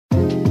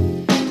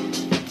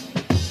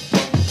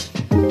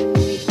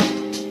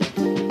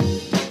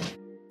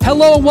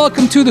Hello and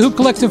welcome to the Hoop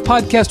Collective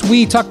podcast.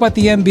 We talk about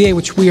the NBA,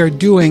 which we are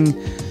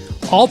doing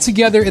all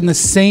together in the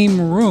same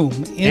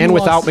room. And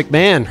without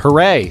McMahon.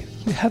 Hooray.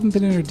 You haven't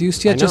been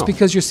introduced yet. Just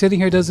because you're sitting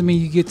here doesn't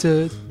mean you get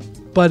to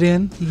butt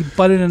in. You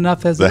butt in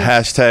enough as the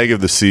hashtag of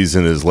the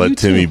season is let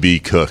Timmy B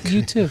cook.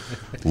 You too.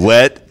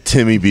 Let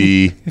Timmy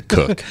B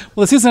cook.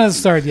 Well, the season hasn't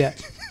started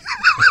yet.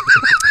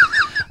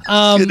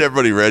 Get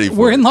everybody ready for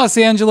We're it. in Los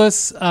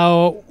Angeles.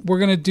 We're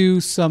going to do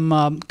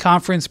some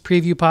conference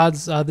preview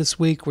pods this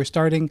week. We're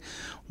starting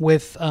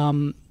with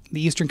the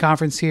Eastern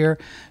Conference here.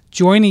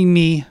 Joining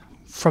me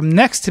from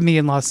next to me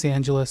in Los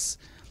Angeles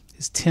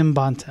is Tim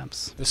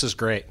Bontemps. This is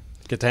great.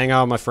 Get to hang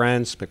out with my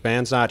friends.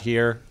 McMahon's not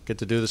here. Get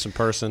to do this in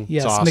person.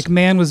 Yes, it's awesome.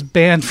 McMahon was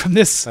banned from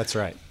this. That's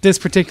right. This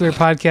particular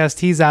podcast.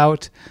 He's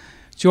out.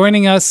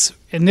 Joining us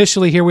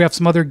initially here, we have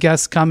some other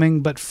guests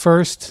coming, but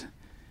first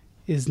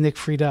is Nick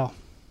Friedel.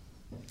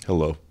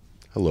 Hello.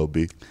 Hello,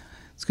 B.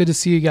 It's good to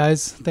see you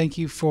guys. Thank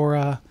you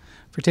for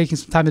taking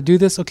some time to do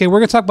this. Okay, we're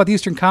going to talk about the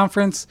Eastern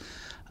Conference.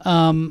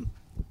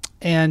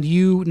 And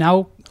you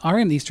now are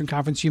in the Eastern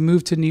Conference. You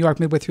moved to New York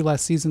midway through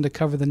last season to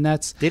cover the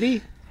Nets. Did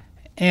he?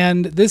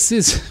 And this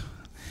is...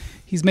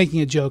 He's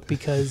making a joke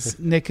because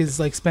Nick has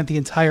spent the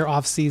entire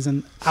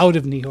offseason out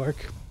of New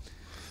York.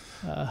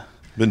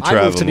 Been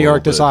I moved to New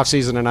York this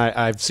offseason, and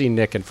I've seen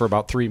Nick for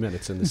about 3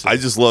 minutes in this. I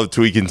just love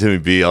tweaking Timmy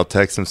B. I'll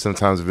text him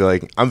sometimes and be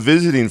like, I'm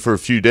visiting for a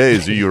few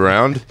days. Are you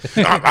around?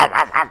 Come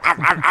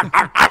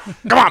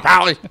on,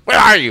 Pally. Where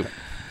are you?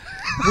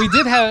 We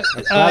did have...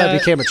 I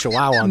became a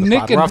chihuahua on the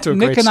pod. We're off to a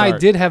great Nick and start. I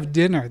did have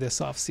dinner this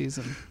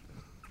offseason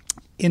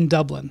in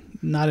Dublin,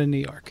 not in New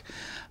York.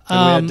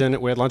 And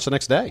we had lunch the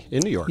next day in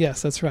New York.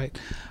 Yes, that's right.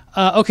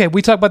 Okay,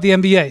 we talk about the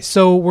NBA.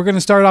 So we're going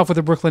to start off with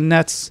the Brooklyn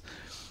Nets.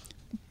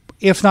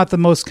 If not the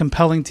most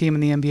compelling team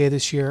in the NBA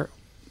this year,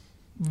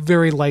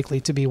 very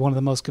likely to be one of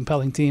the most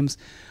compelling teams.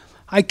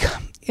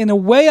 In a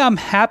way, I'm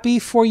happy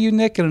for you,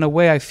 Nick, and in a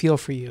way, I feel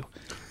for you.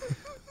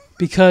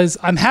 Because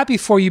I'm happy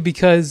for you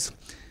because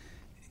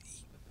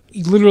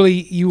literally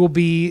you will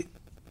be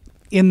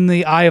in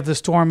the eye of the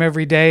storm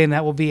every day, and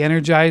that will be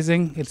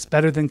energizing. It's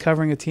better than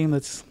covering a team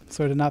that's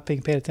sort of not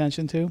being paid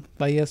attention to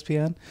by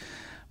ESPN.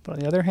 But on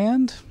the other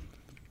hand,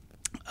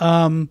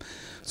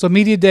 so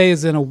Media Day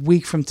is in a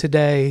week from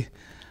today.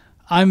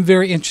 I'm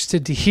very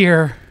interested to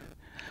hear.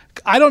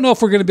 I don't know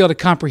if we're going to be able to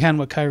comprehend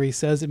what Kyrie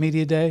says at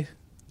Media Day.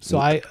 So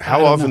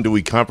How often do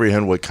we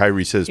comprehend what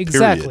Kyrie says,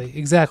 period?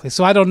 Exactly.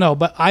 So I don't know,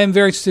 but I am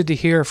very interested to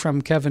hear from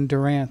Kevin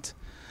Durant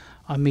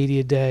on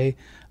Media Day.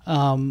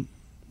 How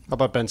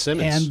about Ben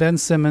Simmons? And Ben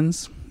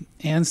Simmons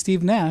and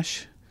Steve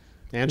Nash.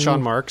 And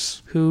Sean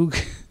Marks. Who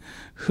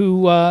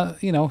Kevin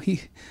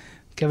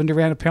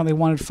Durant apparently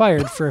wanted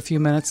fired for a few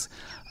minutes.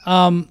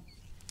 But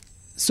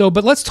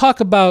let's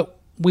talk about,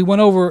 we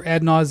went over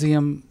ad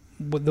nauseum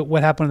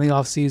what happened in the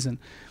offseason.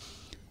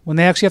 When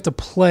they actually have to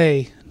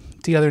play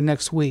together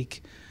next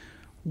week,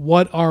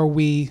 what are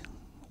we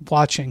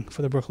watching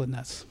for the Brooklyn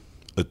Nets?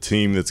 A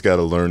team that's got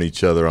to learn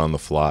each other on the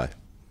fly.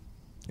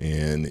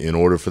 And in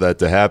order for that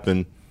to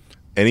happen,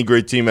 any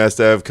great team has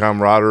to have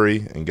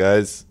camaraderie. And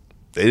guys,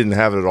 they didn't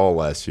have it at all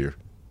last year.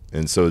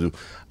 And so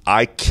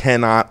I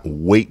cannot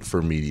wait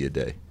for Media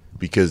Day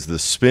because the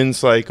spin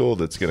cycle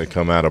that's going to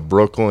come out of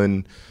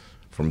Brooklyn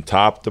from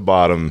top to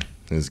bottom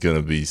is going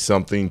to be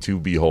something to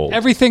behold.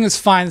 Everything is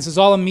fine. This is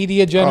all a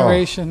media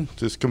generation.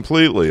 Just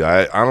completely.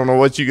 I don't know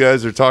what you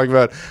guys are talking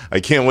about. I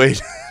can't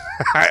wait.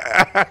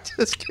 I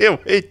just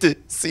can't wait to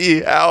see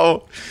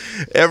how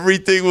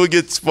everything will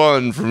get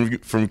spun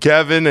from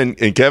Kevin.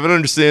 And Kevin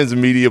understands the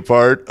media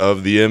part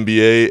of the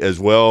NBA as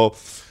well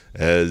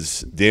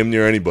as damn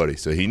near anybody.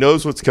 So he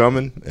knows what's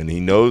coming, and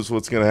he knows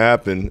what's going to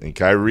happen. And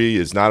Kyrie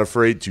is not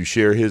afraid to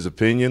share his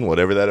opinion,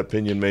 whatever that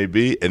opinion may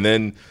be. And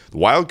then the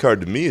wild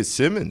card to me is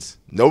Simmons.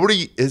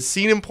 Nobody has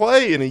seen him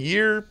play in a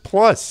year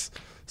plus.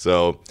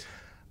 So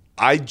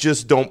I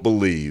just don't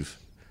believe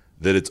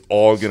that it's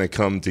all going to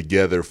come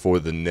together for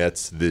the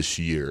Nets this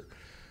year.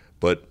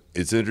 But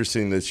it's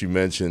interesting that you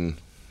mentioned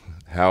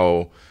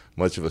how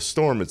much of a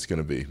storm it's going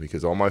to be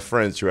because all my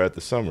friends throughout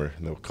the summer,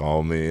 they'll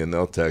call me and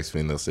they'll text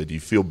me and they'll say, do you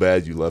feel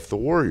bad you left the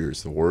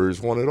Warriors? The Warriors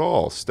won it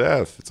all.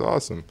 Steph, it's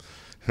awesome.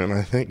 And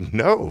I think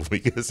no,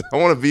 because I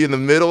want to be in the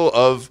middle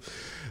of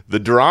the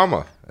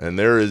drama. And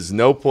there is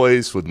no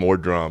place with more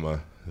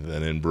drama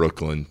than in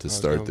Brooklyn to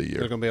start the year.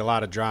 There's going to be a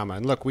lot of drama.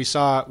 And look, we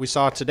saw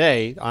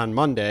today on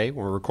Monday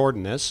when we're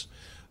recording this,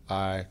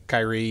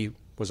 Kyrie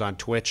was on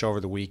Twitch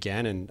over the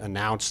weekend and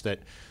announced that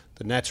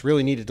the Nets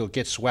really needed to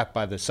get swept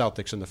by the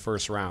Celtics in the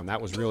first round.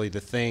 That was really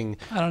the thing.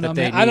 I don't know,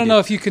 man. I don't know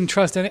if you can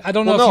trust any. I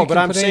don't know if you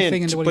can put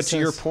anything into what he says. But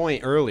to your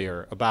point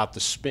earlier about the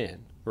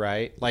spin,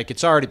 right? Like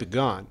it's already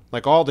begun.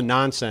 Like all the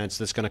nonsense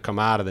that's going to come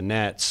out of the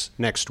Nets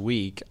next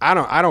week. I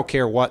don't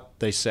care what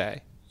they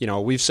say. You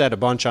know, we've said a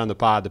bunch on the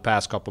pod the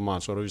past couple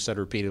months. What we've said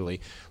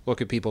repeatedly: look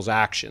at people's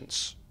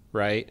actions,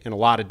 right? In a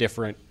lot of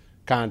different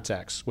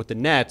contexts. With the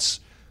Nets,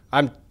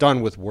 I'm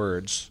done with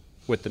words.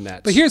 With the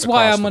Nets. But here's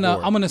why I'm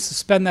gonna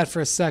suspend that for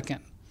a second.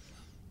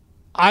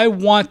 I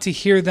want to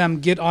hear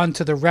them get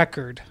onto the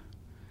record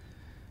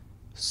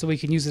so we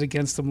can use it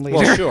against them later.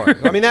 Well,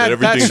 sure. I mean, that's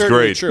Everything's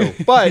certainly great. true.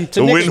 But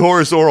The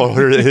Windhorst oral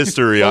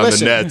history on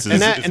listen, the Nets is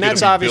and gonna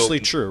that's be obviously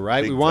built true,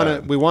 right? big We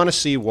want time. to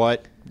see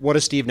what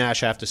does Steve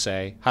Nash have to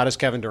say? How does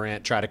Kevin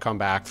Durant try to come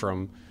back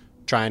from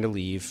trying to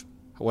leave?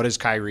 What does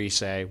Kyrie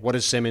say? What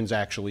does Simmons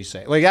actually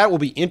say? Like, that will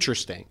be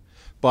interesting.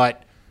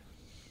 But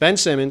Ben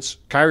Simmons,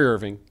 Kyrie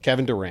Irving,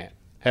 Kevin Durant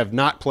have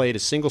not played a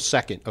single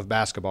second of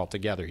basketball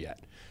together yet.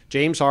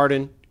 James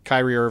Harden,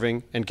 Kyrie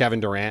Irving, and Kevin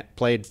Durant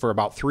played for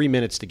about 3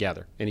 minutes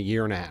together in a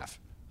year and a half,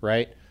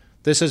 right?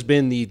 This has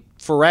been the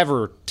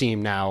forever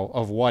team now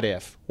of what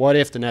if. What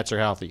if the Nets are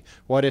healthy?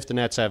 What if the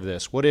Nets have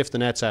this? What if the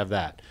Nets have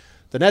that?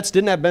 The Nets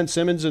didn't have Ben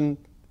Simmons in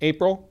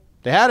April.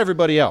 They had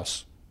everybody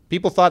else.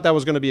 People thought that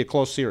was going to be a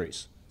close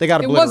series. They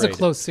got It obliterated. was a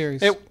close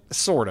series. It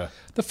sort of.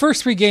 The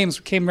first 3 games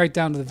came right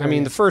down to the very I mean,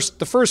 end.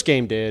 the first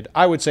game did.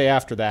 I would say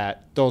after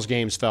that, those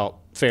games felt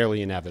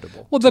fairly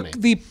inevitable. Well, to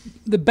me.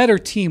 the better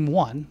team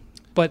won,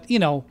 but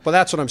But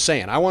that's what I'm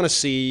saying. I want to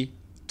see,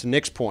 to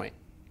Nick's point,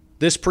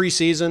 this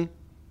preseason,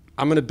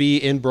 I'm going to be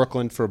in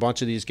Brooklyn for a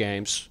bunch of these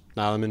games.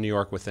 Now I'm in New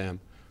York with them.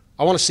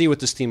 I want to see what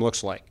this team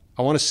looks like.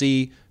 I want to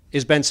see,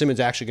 is Ben Simmons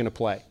actually going to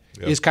play?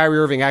 Yep. Is Kyrie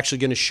Irving actually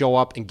going to show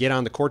up and get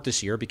on the court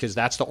this year? Because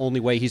that's the only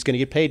way he's going to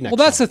get paid next year.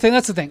 Well,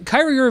 that's the thing.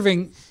 Kyrie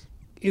Irving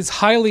is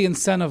highly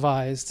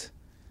incentivized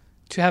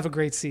to have a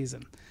great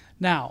season.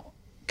 Now,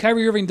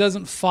 Kyrie Irving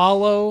doesn't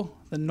follow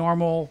the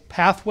normal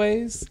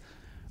pathways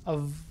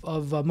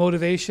of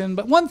motivation,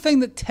 but one thing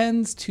that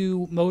tends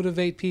to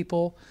motivate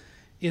people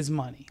is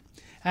money.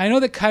 And I know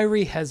that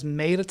Kyrie has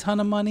made a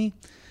ton of money,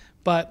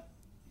 but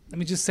let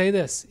me just say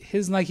this.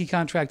 His Nike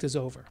contract is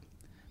over.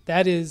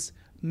 That is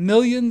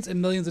millions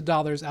and millions of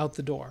dollars out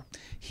the door.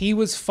 He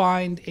was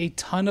fined a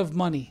ton of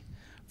money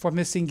for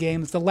missing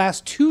games. The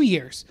last 2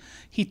 years,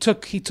 he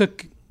took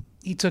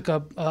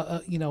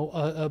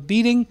a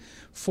beating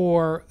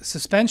for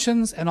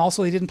suspensions, and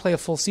also he didn't play a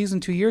full season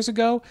 2 years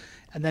ago,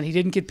 and then he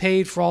didn't get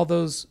paid for all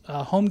those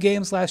home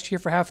games last year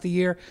for half the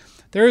year.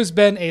 There has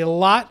been a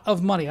lot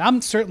of money. I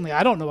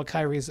don't know what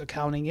Kyrie's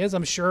accounting is.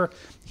 I'm sure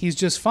he's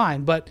just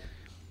fine, but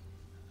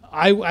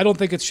I don't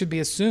think it should be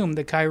assumed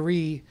that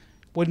Kyrie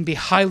wouldn't be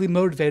highly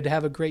motivated to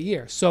have a great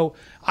year. So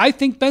I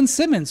think Ben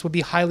Simmons would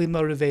be highly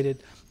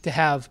motivated to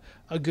have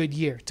a good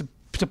year,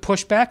 to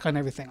push back on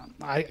everything.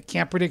 I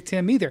can't predict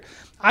him either.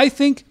 I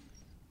think,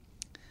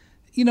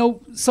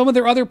 some of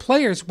their other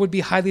players would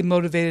be highly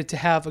motivated to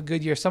have a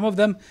good year. Some of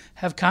them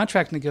have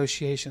contract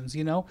negotiations,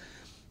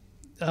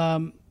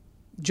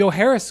 Joe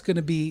Harris is going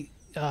to be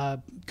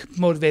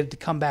motivated to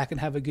come back and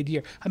have a good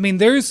year. I mean,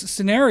 there's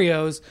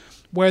scenarios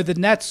where the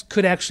Nets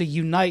could actually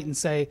unite and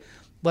say,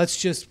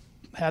 let's just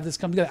have this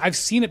come together. I've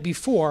seen it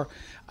before.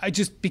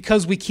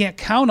 Because we can't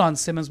count on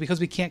Simmons, because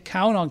we can't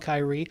count on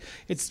Kyrie,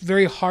 it's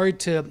very hard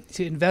to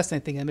invest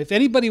anything in them. If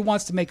anybody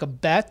wants to make a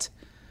bet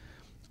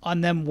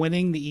on them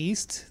winning the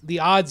East, the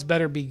odds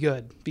better be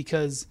good,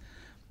 because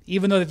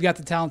even though they've got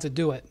the talent to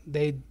do it,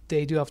 they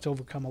do have to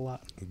overcome a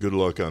lot. Good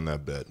luck on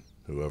that bet,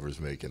 whoever's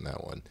making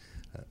that one.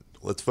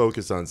 Let's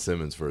focus on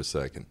Simmons for a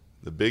second.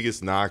 The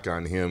biggest knock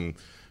on him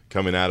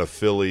coming out of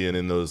Philly and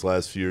in those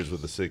last few years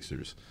with the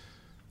Sixers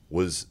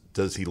was,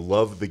 does he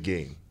love the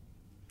game?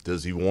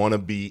 Does he want to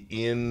be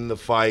in the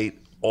fight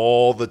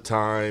all the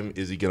time?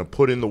 Is he going to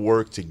put in the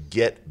work to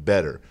get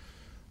better?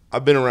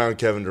 I've been around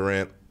Kevin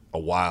Durant a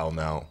while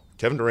now.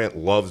 Kevin Durant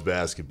loves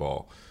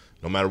basketball.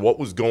 No matter what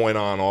was going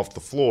on off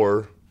the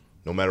floor,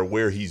 no matter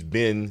where he's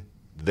been,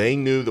 they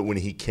knew that when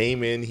he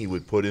came in, he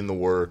would put in the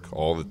work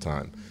all the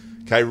time.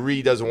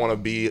 Kyrie doesn't want to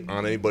be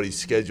on anybody's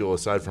schedule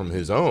aside from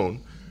his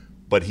own,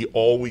 but he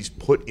always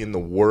put in the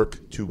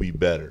work to be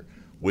better.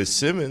 With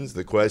Simmons,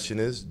 the question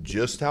is,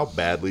 just how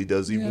badly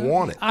does he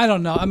want it? I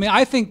don't know. I mean,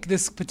 I think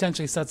this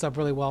potentially sets up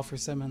really well for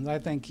Simmons. I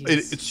think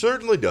it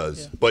certainly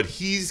does, but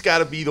he's got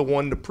to be the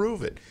one to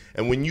prove it.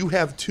 And when you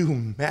have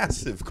two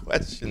massive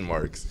question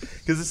marks,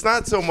 because it's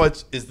not so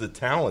much is the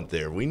talent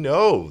there. We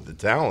know the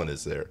talent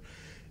is there,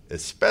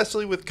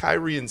 especially with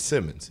Kyrie and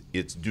Simmons.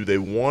 It's, do they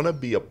want to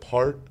be a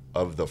part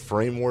of the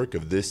framework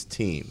of this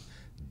team?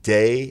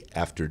 Day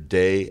after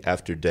day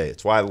after day.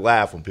 It's why I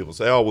laugh when people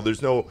say, oh, well,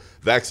 there's no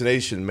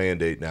vaccination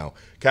mandate now.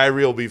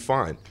 Kyrie will be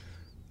fine.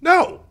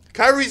 No.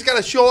 Kyrie's got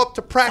to show up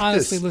to practice.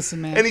 Honestly,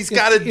 listen, man. And he's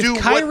got to do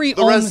what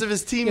the rest of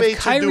his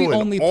teammates are doing all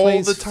the time. If Kyrie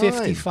only plays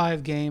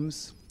 55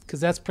 games, because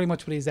that's pretty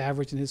much what he's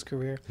averaged in his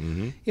career.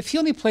 Mm-hmm. If he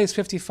only plays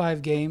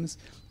 55 games,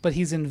 but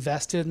he's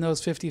invested in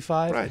those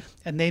 55, right,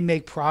 and they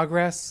make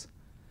progress,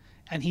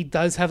 and he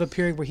does have a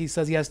period where he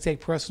says he has to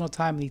take personal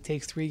time and he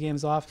takes 3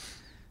 games off,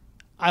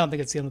 I don't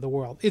think it's the end of the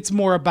world. It's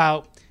more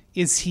about,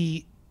 is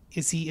he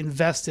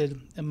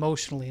invested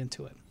emotionally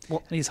into it?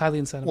 Well, and he's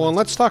highly incentivized. Well, and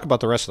let's talk about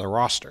the rest of the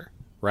roster,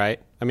 right?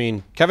 I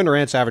mean, Kevin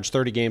Durant's averaged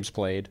 30 games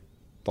played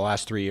the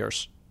last 3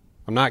 years.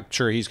 I'm not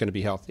sure he's going to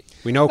be healthy.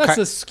 We know that's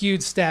a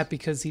skewed stat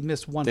because he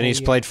missed one. Then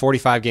he's played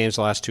 45 games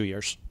the last 2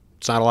 years.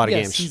 It's not a lot of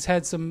games. He's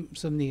had some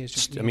knee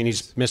issues. I mean,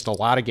 he's missed a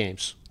lot of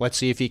games. Let's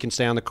see if he can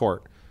stay on the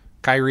court.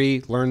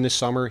 Kyrie learned this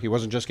summer he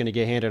wasn't just going to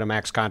get handed a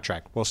max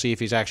contract. We'll see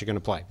if he's actually going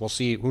to play. We'll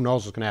see. Who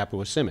knows what's going to happen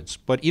with Simmons.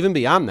 But even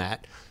beyond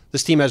that,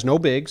 this team has no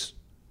bigs.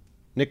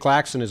 Nick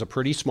Claxton is a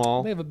pretty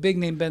small. They have a big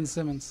name, Ben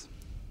Simmons.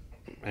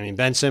 I mean,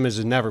 Ben Simmons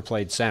has never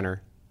played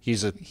center.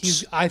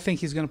 I think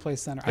he's going to play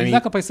center. mean, He's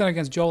not going to play center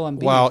against Joel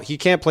Embiid. Well, he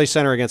can't play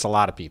center against a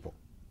lot of people.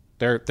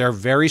 They're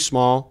very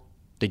small.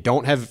 They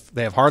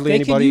have hardly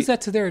anybody. They can use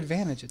that to their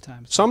advantage at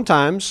times.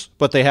 Sometimes,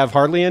 but they have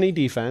hardly any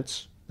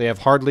defense. They have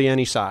hardly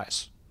any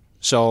size.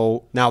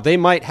 So now they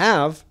might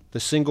have the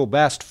single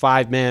best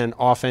 5-man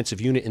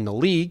offensive unit in the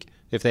league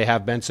if they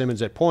have Ben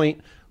Simmons at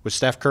point with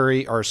Seth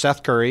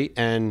Curry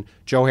and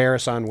Joe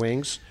Harris on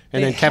wings,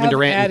 and then Kevin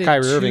Durant and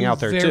Kyrie Irving out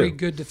there too. Very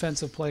good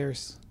defensive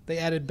players. They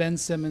added Ben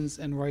Simmons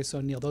and Royce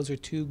O'Neal. Those are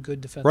two good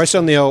defensive Royce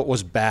players. O'Neal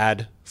was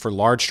bad for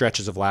large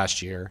stretches of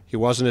last year. He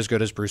wasn't as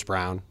good as Bruce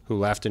Brown, who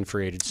left in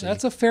free agency.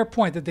 That's a fair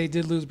point that they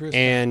did lose Bruce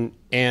Brown.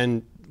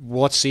 And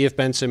let's see if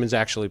Ben Simmons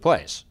actually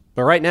plays.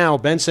 But right now,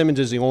 Ben Simmons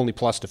is the only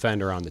plus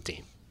defender on the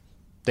team.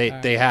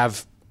 They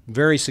have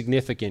very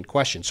significant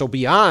questions. So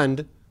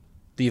beyond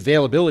the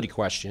availability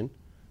question,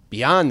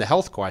 beyond the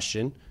health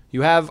question,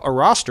 you have a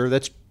roster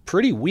that's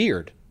pretty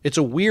weird. It's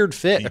a weird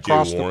fit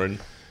across Warren.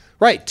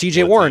 Right,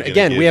 T.J. What's Warren. he gonna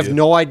Again, give we have you?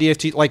 no idea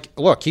if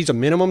look, he's a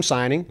minimum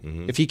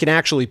signing. If he can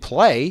actually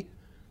play,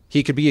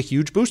 he could be a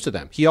huge boost to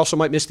them. He also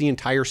might miss the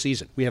entire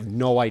season. We have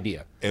no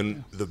idea.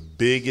 And the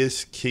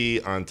biggest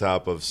key on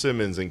top of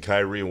Simmons and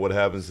Kyrie and what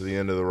happens to the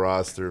end of the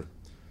roster,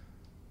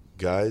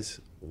 guys,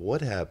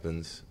 what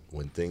happens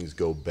when things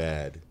go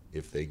bad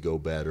if they go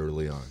bad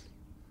early on?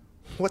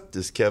 What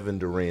does Kevin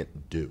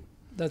Durant do?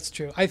 That's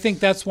true. I think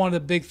that's one of the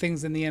big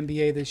things in the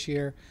NBA this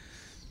year.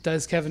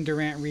 Does Kevin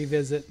Durant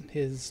revisit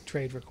his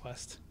trade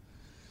request?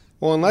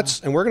 Well,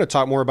 and we're going to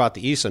talk more about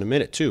the East in a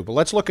minute too, but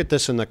let's look at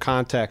this in the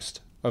context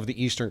of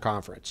the Eastern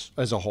Conference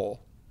as a whole.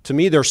 To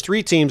me, there's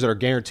 3 teams that are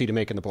guaranteed to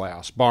make in the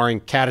playoffs,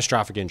 barring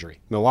catastrophic injury: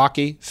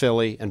 Milwaukee,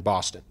 Philly, and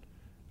Boston.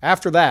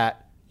 After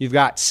that, you've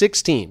got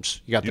 6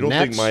 teams. You got the Nets. You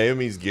don't think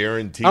Miami's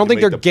guaranteed I don't to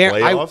think make they're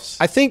the playoffs?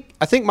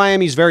 I think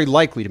Miami's very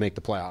likely to make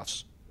the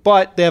playoffs,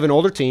 but they have an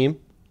older team.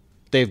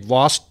 They've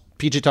lost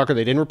PJ Tucker.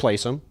 They didn't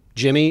replace him.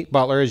 Jimmy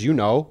Butler, as you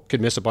know,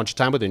 could miss a bunch of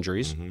time with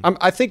injuries.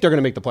 I think they're going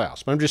to make the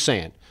playoffs, but I'm just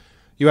saying.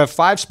 You have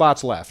 5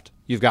 spots left.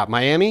 You've got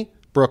Miami,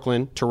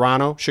 Brooklyn,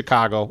 Toronto,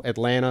 Chicago,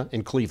 Atlanta,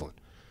 and Cleveland.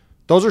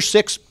 Those are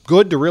 6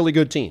 good to really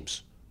good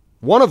teams.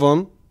 One of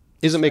them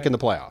isn't making the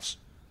playoffs.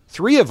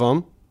 3 of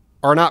them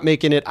are not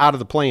making it out of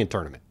the play-in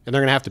tournament, and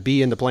they're going to have to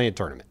be in the play-in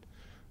tournament.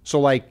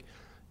 So,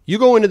 you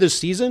go into this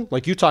season,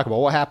 you talk about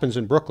what happens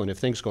in Brooklyn if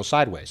things go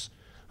sideways.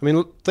 I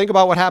mean, think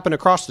about what happened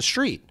across the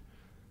street.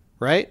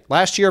 Right?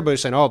 Last year, everybody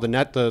was saying,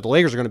 the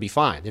Lakers are going to be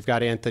fine. They've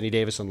got Anthony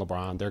Davis and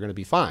LeBron. They're going to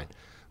be fine.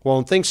 Well,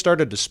 when things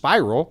started to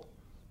spiral,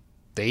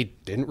 they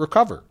didn't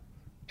recover.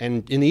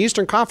 And in the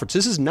Eastern Conference,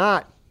 this is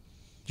not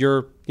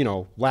your,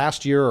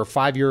 last year or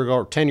 5 years ago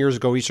or 10 years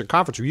ago Eastern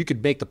Conference where you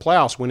could make the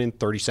playoffs winning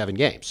 37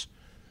 games.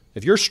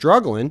 If you're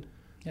struggling,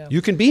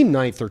 you can be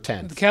 9th or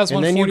 10th. The Cavs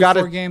won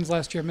 44 games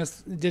last year,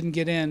 didn't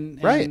get in.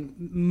 And right.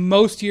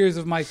 Most years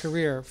of my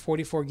career,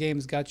 44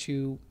 games got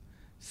you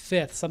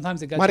 5th.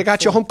 Sometimes it might have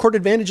got you home court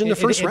advantage in the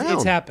first round.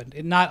 It's happened.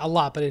 Not a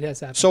lot, but it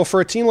has happened. So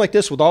for a team like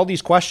this with all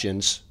these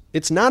questions,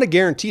 it's not a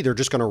guarantee they're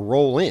just going to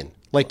roll in.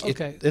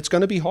 It's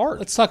going to be hard.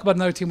 Let's talk about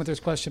another team with there's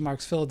question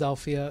marks,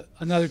 Philadelphia.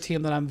 Another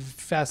team that I'm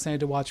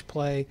fascinated to watch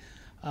play.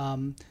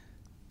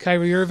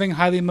 Kyrie Irving,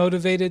 highly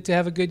motivated to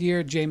have a good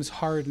year. James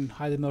Harden,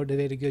 highly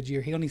motivated, good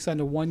year. He only signed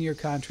a 1-year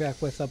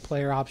contract with a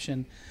player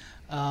option.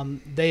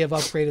 They have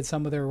upgraded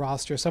some of their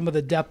roster. Some of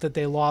the depth that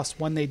they lost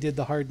when they did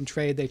the Harden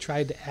trade, they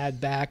tried to add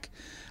back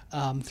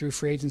through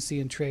free agency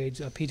and trades.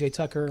 PJ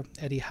Tucker,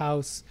 Eddie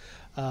House,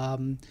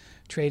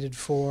 traded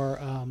for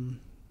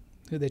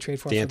who they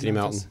trade for? DeAnthony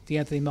Melton.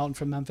 DeAnthony Melton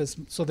from Memphis.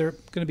 So they're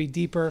going to be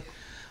deeper.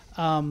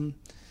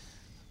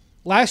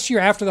 Last year,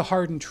 after the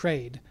Harden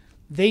trade,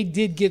 they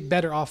did get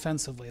better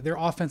offensively. Their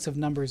offensive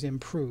numbers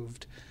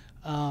improved.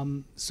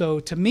 So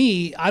to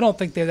me, I don't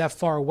think they're that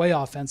far away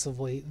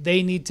offensively.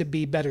 They need to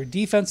be better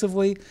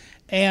defensively,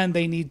 and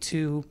they need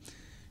to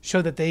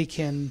show that they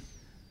can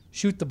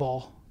shoot the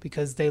ball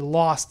because they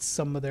lost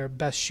some of their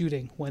best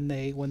shooting when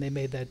they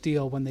made that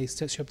deal, when they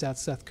shipped out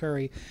Seth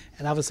Curry.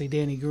 And obviously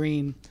Danny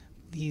Green,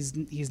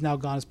 he's now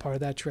gone as part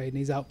of that trade, and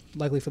he's out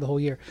likely for the whole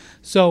year.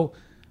 So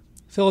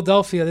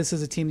Philadelphia, this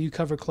is a team you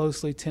cover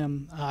closely,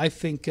 Tim. I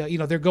think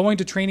they're going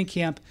to training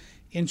camp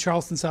in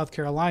Charleston, South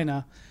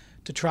Carolina,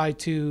 to try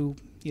to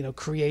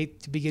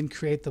begin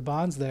create the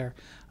bonds there.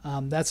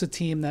 That's a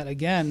team that,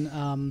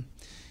 again,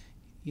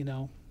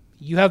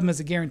 you have them as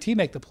a guarantee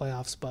make the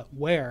playoffs, but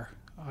where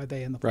are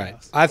they in the playoffs?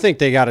 Right. I think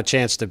they got a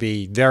chance to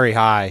be very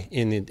high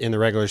in the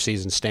regular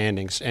season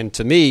standings. And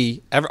to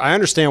me, I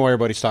understand why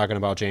everybody's talking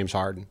about James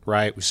Harden,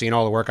 right? We've seen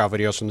all the workout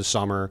videos from the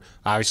summer.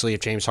 Obviously, if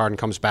James Harden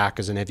comes back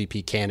as an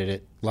MVP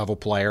candidate level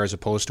player as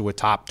opposed to a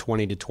top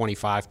 20 to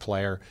 25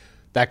 player,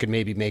 that could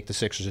maybe make the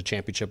Sixers a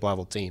championship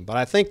level team. But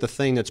I think the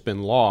thing that's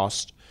been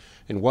lost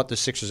in what the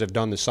Sixers have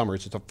done this summer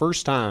is it's the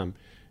first time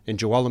in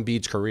Joel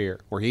Embiid's career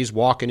where he's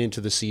walking into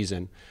the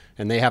season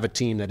and they have a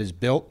team that is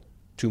built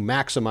to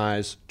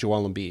maximize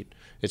Joel Embiid.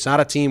 It's not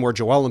a team where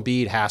Joel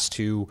Embiid has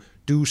to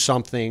do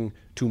something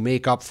to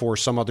make up for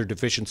some other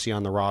deficiency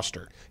on the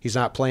roster. He's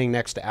not playing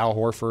next to Al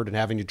Horford and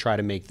having to try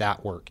to make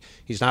that work.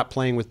 He's not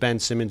playing with Ben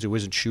Simmons, who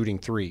isn't shooting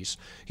threes.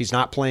 He's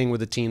not playing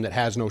with a team that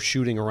has no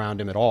shooting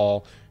around him at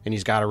all, and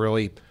he's got to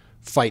really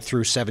fight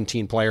through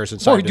 17 players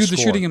inside Or to do the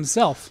score. shooting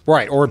himself.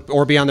 Right,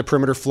 or be on the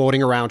perimeter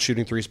floating around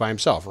shooting threes by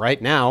himself.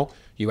 Right now,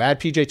 you add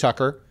P.J.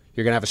 Tucker.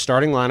 You're going to have a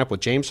starting lineup with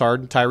James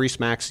Harden, Tyrese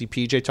Maxey,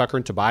 P.J. Tucker,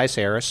 and Tobias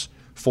Harris,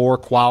 4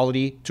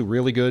 quality to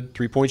really good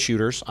three-point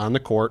shooters on the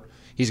court.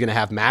 He's going to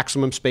have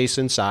maximum space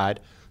inside.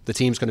 The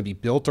team's going to be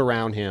built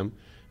around him.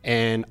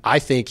 And I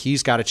think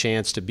he's got a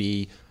chance to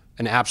be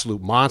an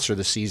absolute monster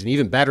this season,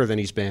 even better than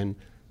he's been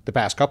the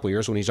past couple of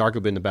years when he's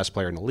arguably been the best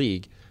player in the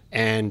league.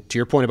 And to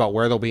your point about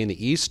where they'll be in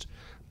the East,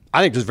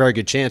 I think there's a very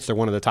good chance they're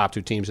one of the top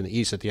 2 teams in the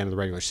East at the end of the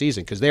regular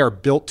season because they are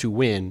built to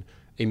win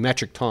a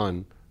metric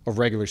ton of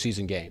regular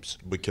season games.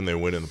 But can they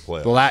win in the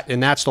playoffs? Well,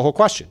 that's the whole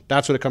question.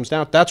 That's what it comes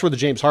down. That's where the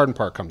James Harden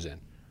part comes in.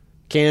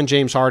 Can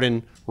James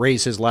Harden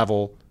raise his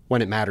level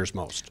when it matters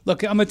most?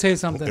 Look, I'm going to tell you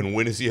something. And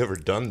when has he ever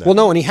done that? Well,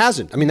 no, and he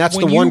hasn't. I mean, that's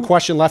When the one you-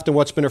 question left in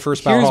what's been a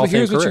first ballot Hall of Fame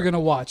Here's what career. you're going to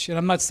watch, and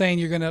I'm not saying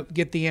you're going to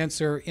get the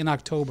answer in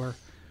October.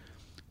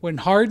 When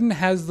Harden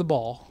has the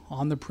ball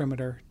on the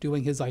perimeter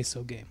doing his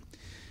ISO game,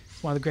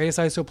 one of the greatest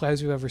ISO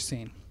players we've ever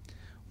seen.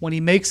 When he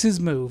makes his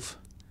move,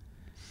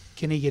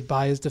 can he get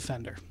by his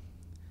defender?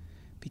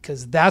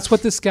 Because that's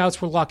what the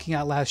scouts were looking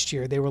at last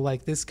year. They were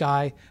like, this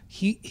guy,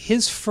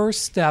 his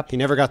first step. He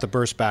never got the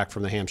burst back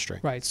from the hamstring.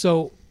 Right.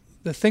 So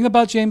the thing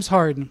about James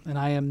Harden, and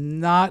I am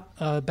not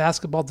a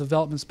basketball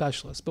development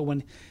specialist, but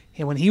when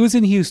he was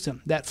in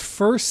Houston, that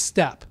first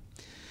step,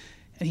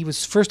 and he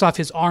was, first off,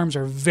 his arms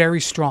are very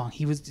strong.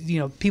 He was,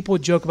 people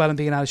would joke about him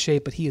being out of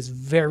shape, but he is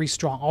very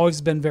strong, always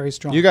been very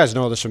strong. You guys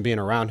know this from being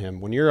around him.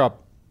 When you're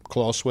up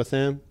close with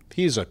him,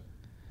 he's a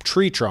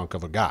tree trunk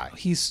of a guy.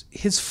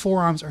 His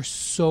forearms are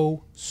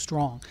so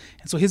strong.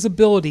 And so his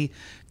ability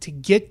to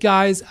get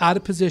guys out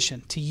of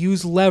position, to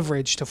use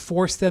leverage, to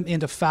force them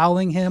into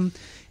fouling him,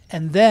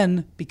 and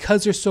then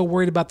because they're so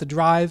worried about the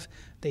drive,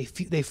 they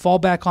fall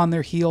back on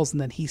their heels, and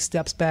then he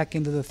steps back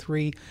into the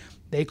three.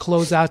 They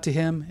close out to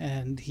him,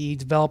 and he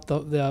developed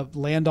the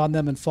land on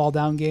them and fall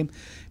down game.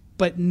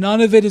 But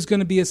none of it is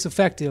going to be as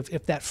effective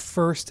if that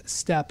first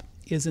step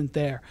isn't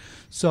there.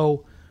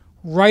 So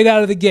right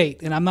out of the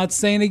gate, and I'm not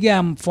saying again,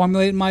 I'm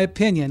formulating my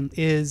opinion,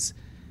 is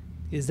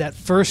that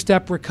first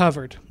step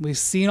recovered. We've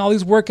seen all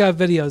these workout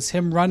videos,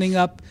 him running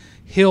up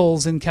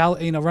hills and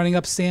running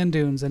up sand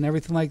dunes and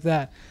everything like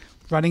that,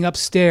 running up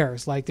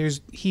stairs.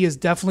 He has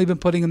definitely been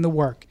putting in the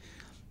work.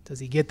 Does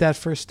he get that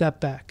first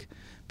step back?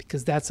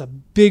 Because that's a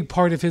big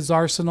part of his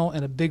arsenal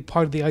and a big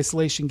part of the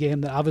isolation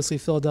game that obviously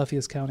Philadelphia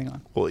is counting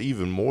on. Well,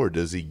 even more,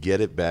 does he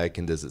get it back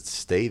and does it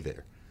stay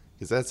there?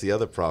 Because that's the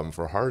other problem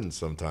for Harden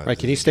sometimes. Right,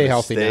 can he stay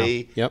healthy now?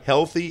 Yep.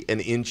 Healthy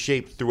and in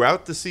shape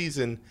throughout the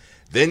season,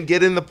 then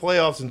get in the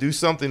playoffs and do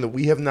something that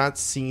we have not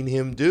seen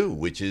him do,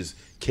 which is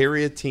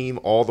carry a team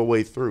all the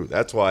way through.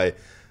 That's why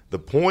the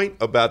point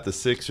about the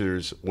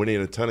Sixers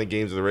winning a ton of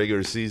games in the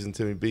regular season,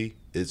 Timmy B,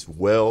 is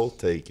well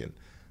taken.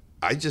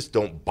 I just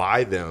don't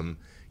buy them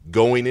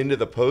going into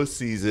the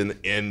postseason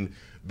and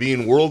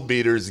being world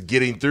beaters,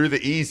 getting through the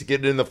East,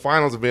 getting in the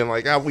finals and being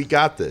like, we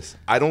got this.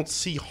 I don't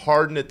see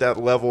Harden at that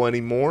level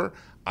anymore.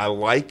 I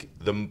like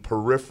the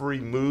periphery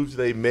moves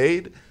they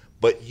made,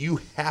 but you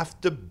have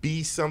to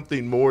be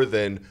something more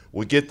than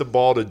we get the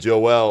ball to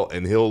Joel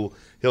and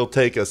he'll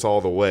take us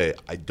all the way.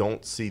 I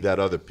don't see that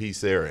other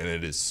piece there, and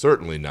it is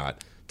certainly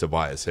not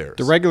Tobias Harris.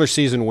 The regular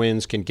season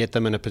wins can get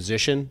them in a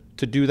position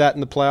to do that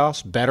in the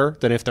playoffs better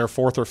than if they're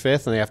 4th or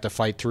 5th and they have to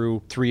fight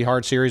through 3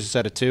 hard series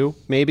instead of 2,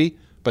 maybe.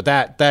 But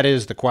that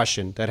is the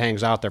question that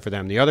hangs out there for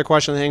them. The other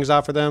question that hangs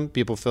out for them,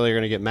 people feel you're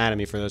going to get mad at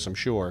me for this, I'm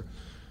sure.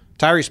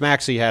 Tyrese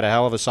Maxey had a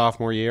hell of a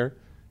sophomore year.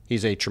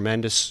 He's a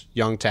tremendous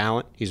young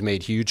talent. He's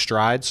made huge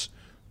strides.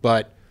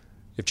 But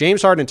if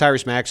James Harden and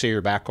Tyrese Maxey are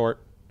your backcourt,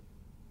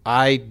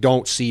 I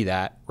don't see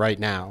that right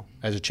now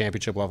as a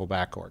championship-level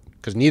backcourt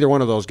because neither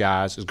one of those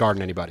guys is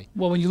guarding anybody.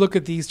 Well, when you look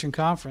at the Eastern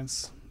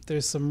Conference,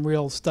 there's some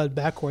real stud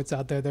backcourts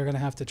out there they're going to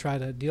have to try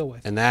to deal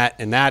with. And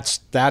that's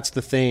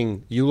the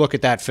thing. You look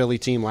at that Philly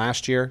team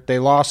last year, they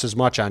lost as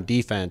much on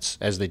defense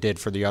as they did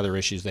for the other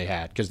issues they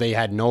had because they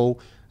had no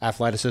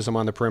athleticism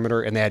on the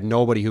perimeter and they had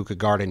nobody who could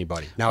guard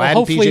anybody. Now,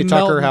 adding P.J.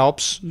 Tucker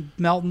helps.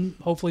 Melton,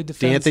 hopefully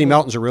defense. D'Anthony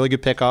Melton's a really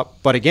good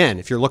pickup. But again,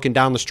 if you're looking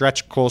down the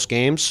stretch of close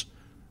games,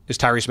 is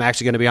Tyrese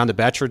Maxey going to be on the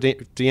bench for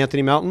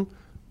D'Anthony Melton?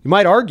 You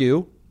might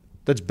argue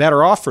that's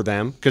better off for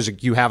them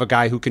because you have a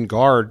guy who can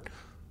guard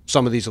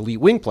some of these elite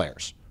wing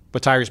players.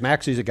 But Tyrese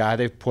Maxey's a guy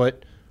they've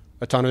put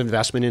a ton of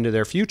investment into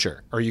their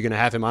future. Are you going to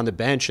have him on the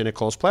bench in a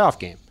close playoff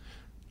game?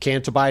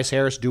 Can Tobias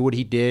Harris do what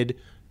he did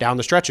down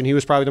the stretch? And he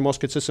was probably the most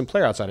consistent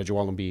player outside of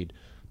Joel Embiid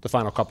the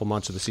final couple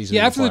months of the season.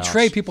 Yeah, after the playoffs.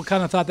 trade, people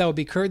kind of thought that would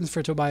be curtains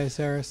for Tobias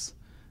Harris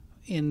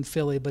in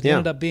Philly, but he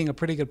ended up being a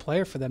pretty good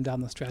player for them down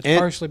the stretch,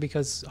 partially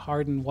because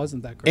Harden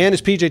wasn't that great. And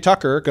is P.J.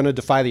 Tucker going to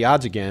defy the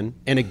odds again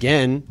and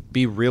again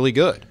be really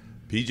good?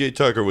 P.J.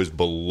 Tucker was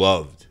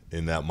beloved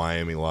in that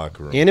Miami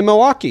locker room. And in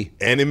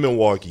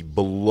Milwaukee.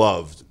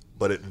 Beloved.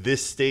 But at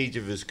this stage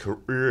of his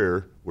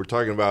career, We're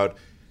talking about,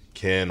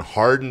 can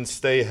Harden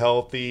stay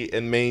healthy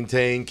and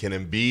maintain? Can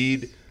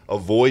Embiid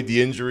avoid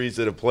the injuries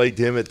that have plagued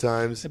him at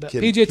times? But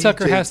Can PJ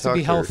Tucker has to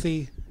be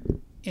healthy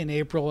in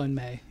April and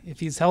May. If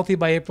he's healthy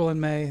by April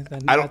and May,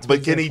 then I don't.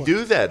 But can he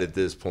do that at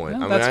this point?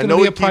 Well, I mean, I that's know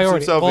be he a keeps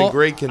priority. himself in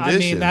great condition. I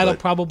mean, that'll but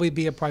probably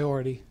be a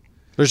priority.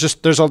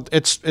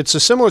 It's a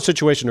similar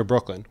situation to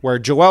Brooklyn, where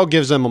Joel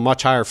gives them a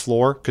much higher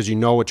floor because you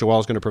know what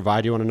Joel's going to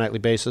provide you on a nightly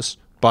basis.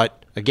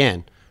 But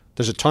again,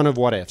 there's a ton of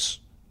what ifs,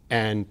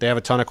 and they have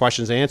a ton of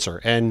questions to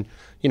answer. And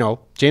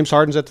James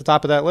Harden's at the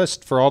top of that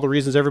list for all the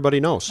reasons everybody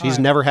knows. He's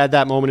never had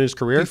that moment in his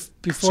career.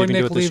 Before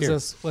Nick leaves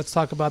us, let's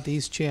talk about the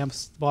East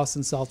champs,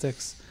 Boston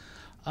Celtics.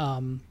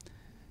 I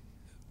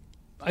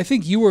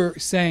think you were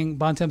saying,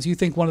 Bontemps, you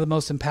think one of the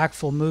most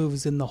impactful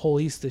moves in the whole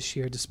East this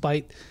year,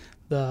 despite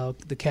the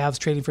Cavs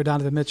trading for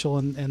Donovan Mitchell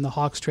and the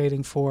Hawks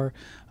trading for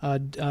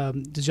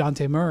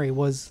DeJounte Murray,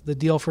 was the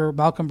deal for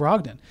Malcolm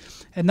Brogdon.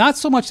 And not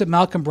so much that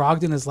Malcolm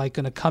Brogdon is like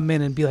going to come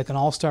in and be like an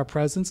all-star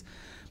presence,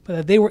 but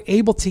that they were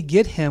able to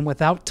get him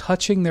without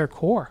touching their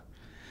core.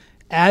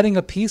 Adding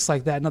a piece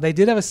like that. Now, they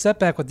did have a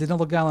setback with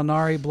Danilo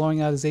Gallinari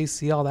blowing out his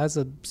ACL. That's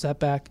a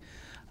setback.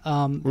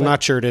 I'm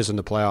not sure it is in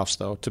the playoffs,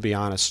 though, to be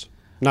honest.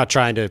 Not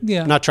trying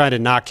to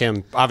knock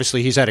him.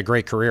 Obviously, he's had a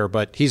great career,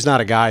 but he's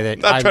not a guy that.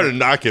 Not trying to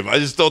knock him. I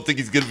just don't think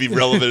he's going to be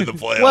relevant in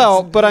the playoffs.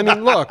 Well, but I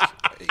mean, look,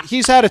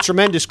 he's had a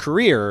tremendous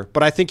career,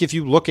 but I think if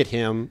you look at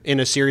him in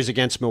a series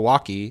against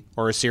Milwaukee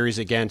or a series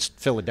against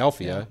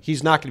Philadelphia,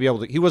 he's not going to be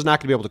able to. He was not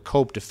going to be able to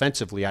cope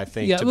defensively. I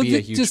think to be a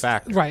huge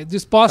factor. Right.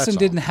 Just Boston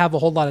didn't have a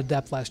whole lot of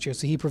depth last year,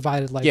 so he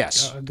provided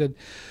a good.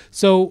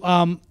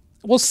 So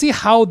we'll see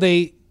how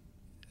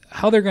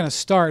they're going to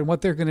start and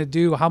what they're going to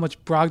do, how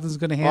much Brogdon's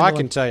going to handle. Well, I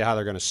can tell you how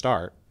they're going to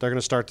start. They're going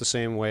to start the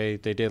same way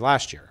they did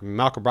last year. I mean,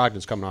 Malcolm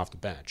Brogdon's coming off the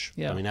bench.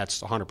 Yeah. I mean,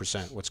 that's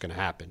 100% what's going to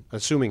happen.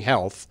 Assuming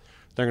health,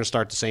 they're going to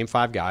start the same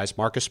five guys.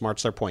 Marcus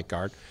Smart's their point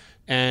guard.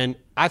 And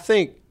I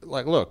think,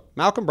 look,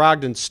 Malcolm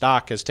Brogdon's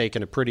stock has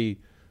taken a pretty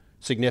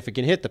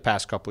significant hit the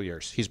past couple of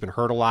years. He's been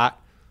hurt a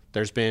lot.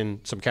 There's been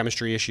some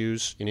chemistry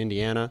issues in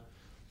Indiana.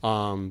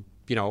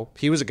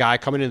 He was a guy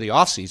coming into the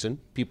offseason.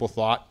 People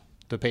thought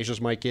the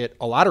Pacers might get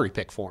a lottery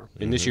pick for him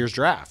in this year's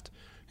draft.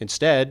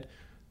 Instead,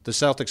 the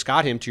Celtics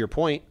got him, to your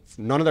point.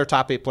 None of their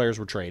top 8 players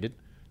were traded.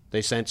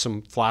 They sent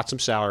some flotsam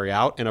salary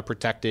out and a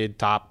protected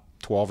top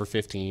 12 or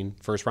 15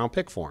 first-round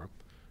pick for him.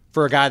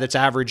 For a guy that's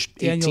averaged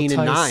Daniel 18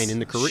 and Tice, 9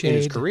 in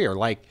his career.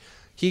 Like,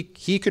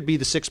 he could be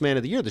the sixth man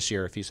of the year this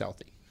year if he's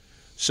healthy.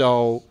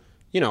 So,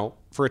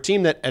 for a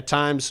team that at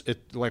times,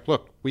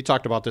 look, we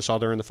talked about this all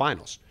during the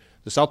finals.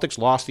 The Celtics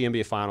lost the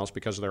NBA Finals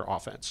because of their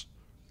offense.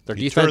 Their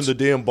defense turned the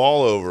damn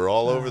ball over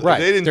all over. Right.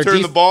 They didn't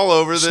turn the ball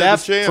over.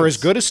 Steph, the champs. For as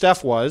good as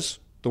Steph was,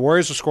 the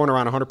Warriors were scoring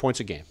around 100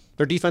 points a game.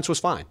 Their defense was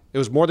fine. It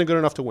was more than good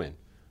enough to win.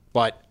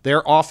 But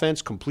their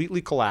offense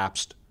completely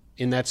collapsed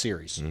in that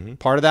series. Mm-hmm.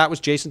 Part of that was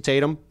Jason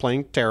Tatum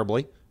playing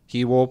terribly.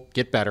 He will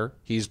get better.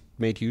 He's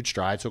made huge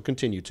strides. He'll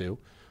continue to.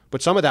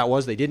 But some of that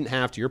was they didn't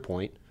have, to your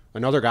point,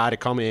 another guy to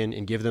come in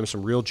and give them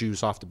some real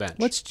juice off the bench.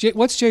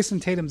 What's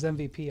Jason Tatum's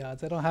MVP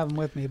odds? I don't have them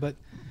with me, but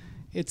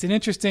it's an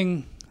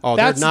interesting... Oh,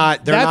 they're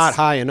not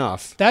high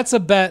enough. That's a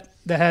bet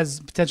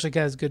that potentially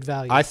has good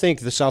value. I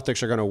think the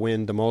Celtics are going to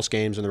win the most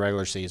games in the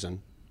regular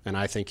season, and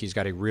I think he's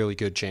got a really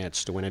good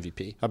chance to win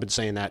MVP. I've been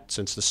saying that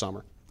since the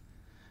summer.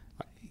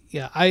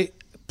 Yeah,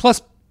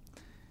 plus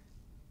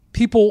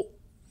people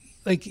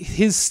like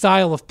his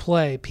style of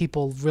play.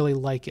 People really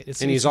like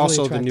it. And he's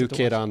also the new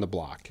kid on the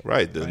block.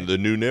 Right, the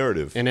new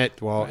narrative. And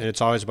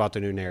it's always about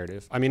the new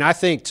narrative. I mean, I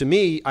think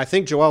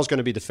Joel's going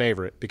to be the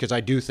favorite because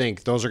I do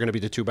think those are going to be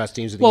the two best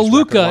teams in the East. Well,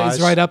 Luka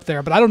is right up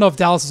there, but I don't know if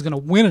Dallas is going to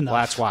win enough.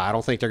 Well, that's why I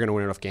don't think they're going to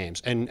win enough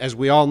games. And as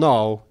we all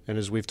know, and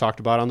as we've talked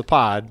about on the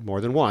pod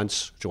more than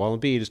once, Joel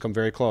Embiid has come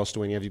very close to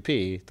winning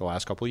MVP the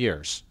last couple of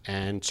years.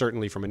 And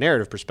certainly from a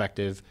narrative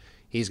perspective,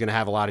 he's going to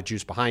have a lot of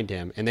juice behind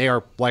him. And they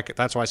are,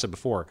 that's why I said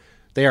before,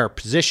 they are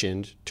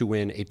positioned to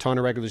win a ton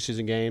of regular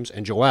season games,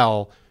 and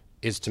Joel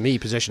is, to me,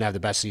 positioned to have the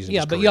best season.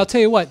 Yeah, but I'll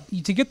tell you what,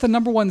 to get the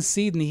number 1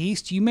 seed in the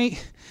East,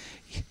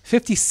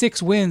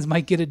 56 wins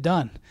might get it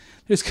done.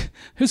 It's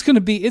going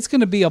to be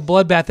a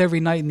bloodbath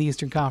every night in the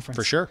Eastern Conference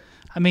for sure.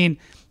 I mean,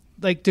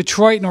 like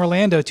Detroit and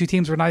Orlando, 2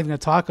 teams we're not even going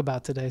to talk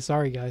about today.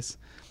 Sorry, guys.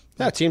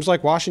 Yeah, teams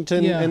like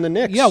Washington and the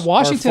Knicks. Yeah,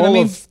 Washington. I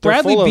mean,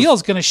 Bradley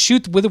Beal's going to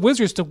shoot with the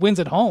Wizards to wins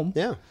at home.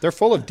 Yeah, they're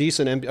full of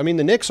decent. I mean,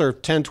 the Knicks are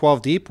 10,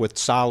 12 deep with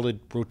solid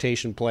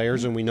rotation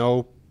players, and we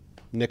know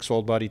Knicks'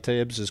 old buddy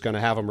Tibbs is going to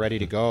have them ready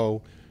to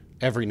go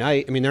every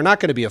night. I mean, they're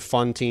not going to be a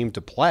fun team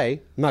to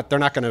play. They're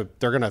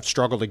going to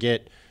struggle to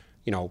get,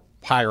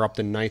 higher up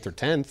than 9th or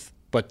 10th,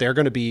 but they're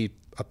going to be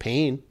a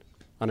pain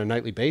on a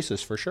nightly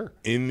basis for sure.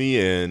 In the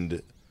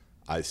end,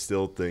 I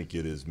still think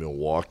it is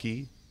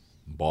Milwaukee,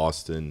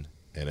 Boston,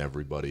 and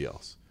everybody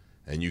else.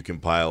 And you can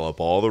pile up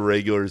all the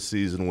regular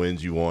season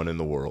wins you want in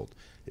the world.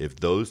 If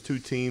those 2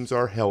 teams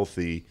are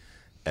healthy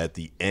at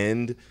the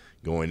end,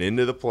 going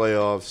into the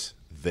playoffs,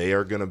 they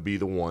are going to be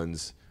the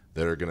ones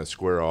that are going to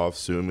square off,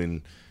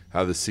 assuming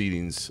how the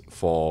seedings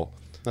fall.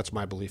 That's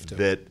my belief, too.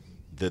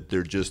 That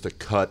they're just a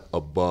cut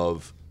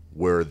above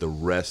where the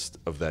rest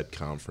of that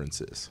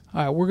conference is.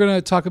 All right, we're going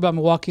to talk about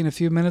Milwaukee in a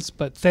few minutes,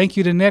 but thank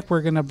you to Nick.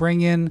 We're going to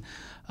bring in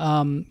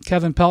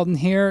Kevin Pelton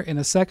here in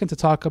a second to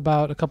talk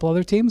about a couple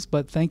other teams,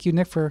 but thank you,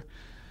 Nick, for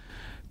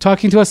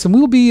talking to us, and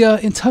we'll be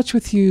in touch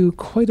with you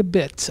quite a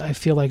bit, I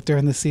feel like,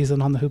 during the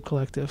season on the Hoop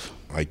Collective.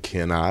 I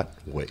cannot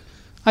wait.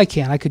 I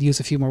could use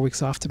a few more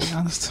weeks off, to be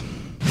honest.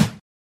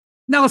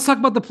 Now let's talk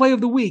about the play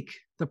of the week.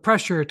 The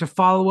pressure to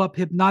follow up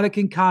Hypnotic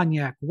and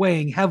Cognac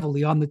weighing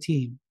heavily on the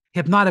team.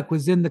 Hypnotic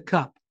was in the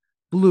cup,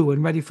 blue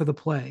and ready for the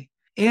play.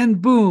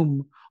 And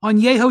boom,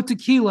 Añejo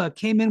Tequila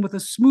came in with a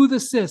smooth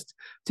assist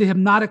to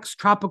Hypnotic's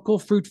tropical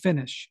fruit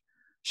finish.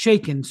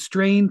 Shaken,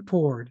 strained,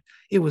 poured.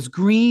 It was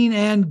green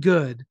and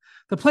good.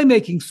 The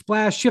playmaking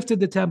splash shifted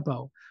the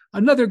tempo.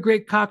 Another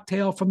great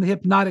cocktail from the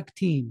Hypnotic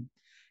team.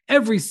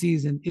 Every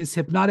season is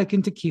Hypnotic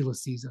and Tequila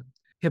season.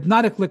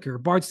 Hypnotic Liquor,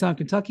 Bardstown,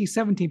 Kentucky,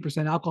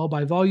 17% alcohol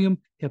by volume.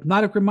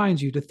 Hypnotic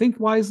reminds you to think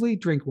wisely,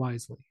 drink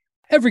wisely.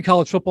 Every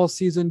college football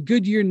season,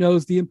 Goodyear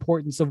knows the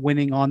importance of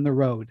winning on the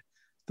road.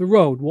 The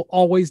road will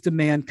always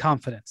demand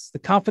confidence, the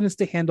confidence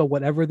to handle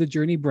whatever the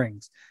journey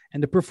brings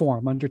and to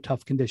perform under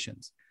tough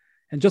conditions.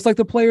 And just like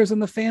the players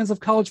and the fans of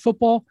college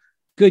football,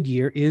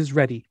 Goodyear is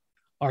ready.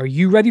 Are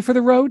you ready for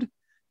the road?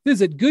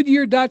 Visit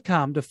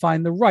Goodyear.com to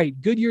find the right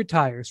Goodyear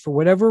tires for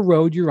whatever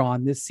road you're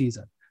on this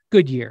season.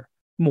 Goodyear,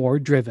 more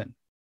driven.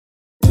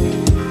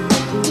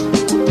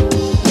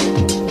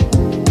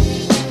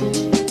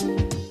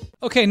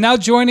 Okay, now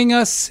joining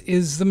us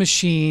is the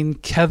machine,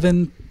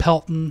 Kevin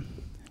Pelton.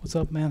 What's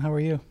up, man? How are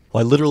you?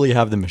 Well, I literally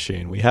have the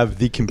machine. We have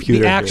the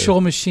computer. The actual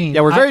here. machine.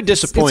 Yeah, we're very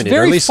disappointed. It's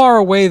very or at least, far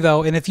away,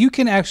 though, and if you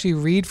can actually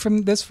read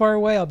from this far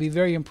away, I'll be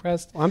very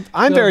impressed.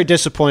 I'm very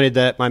disappointed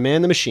that my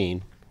man, the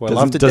machine, who I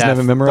love to doesn't death,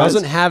 have it memorized?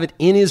 doesn't have it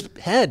in his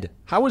head.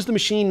 How is the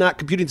machine not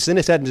computing this in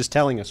his head and just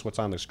telling us what's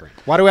on the screen?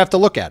 Why do we have to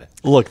look at it?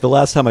 Look, the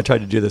last time I tried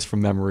to do this from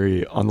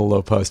memory on the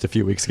Low Post a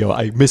few weeks ago,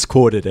 I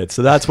misquoted it.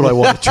 So that's what I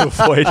wanted to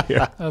avoid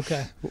here.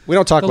 Okay. We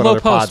don't talk The about Low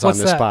other Post, pods on what's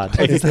this that? pod.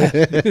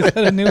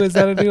 Is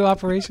that a new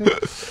operation?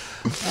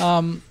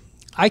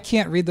 I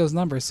can't read those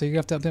numbers, so you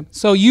have to have them.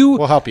 So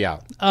We'll help you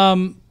out.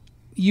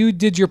 you've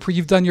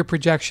done your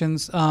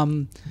projections.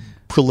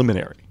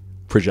 Preliminary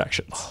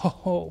projections.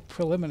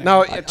 Preliminary.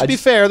 Now, to be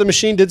fair, the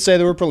machine did say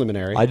they were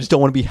preliminary. I just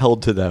don't want to be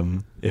held to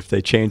them if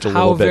they change a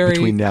little bit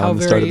between now and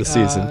the start of the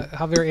season.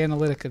 How very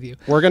analytic of you.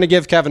 We're going to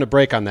give Kevin a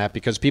break on that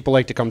because people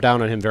like to come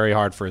down on him very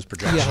hard for his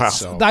projections. Yeah,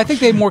 So. I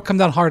think they more come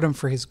down hard on him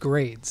for his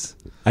grades.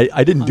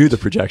 I didn't do the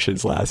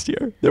projections last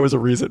year. There was a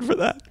reason for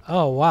that.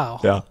 Oh,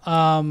 wow.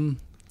 Yeah.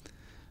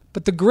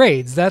 But the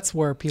grades, that's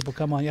where people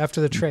come on you after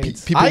the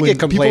trades. People I get in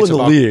complaints the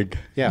about league.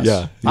 Yes.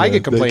 Yeah. I get they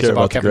complaints care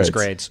about the Kevin's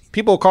grades.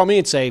 People will call me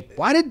and say,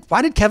 "Why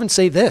did Kevin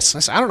say this?" I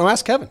say, "I don't know.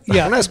 Ask Kevin.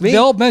 Yeah, Don't ask me."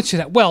 they'll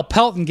mention it. Well,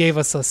 Pelton gave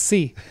us a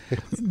C.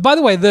 By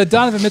the way, the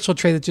Donovan Mitchell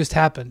trade that just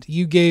happened,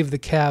 you gave the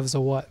Cavs a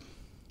what?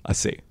 I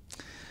see.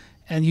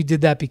 And you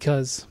did that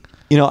because?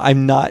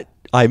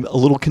 I'm a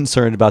little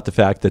concerned about the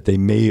fact that they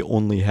may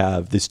only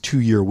have this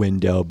 2-year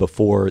window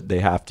before they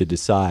have to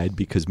decide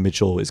because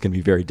Mitchell is going to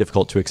be very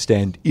difficult to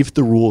extend if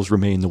the rules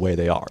remain the way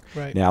they are.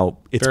 Right. Now,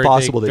 it's Very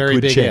possible big- they very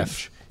could big change.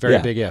 if.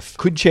 Very big if.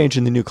 Could change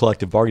in the new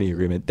collective bargaining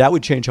agreement. That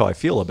would change how I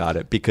feel about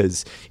it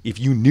because if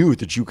you knew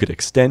that you could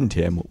extend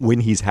him when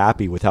he's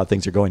happy with how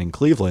things are going in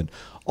Cleveland,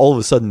 all of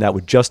a sudden that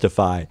would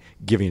justify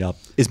giving up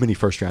as many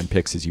first-round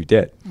picks as you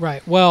did.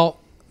 Right.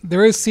 Well,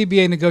 there is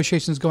CBA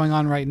negotiations going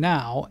on right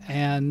now,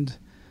 and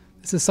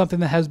this is something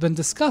that has been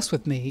discussed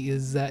with me,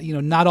 is that,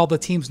 not all the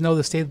teams know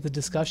the state of the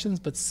discussions,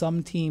 but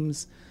some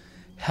teams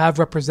have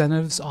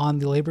representatives on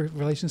the Labor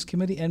Relations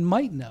Committee and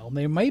might know.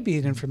 There might be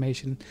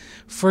information.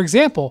 For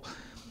example,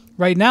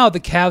 right now the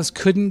Cavs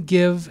couldn't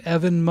give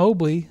Evan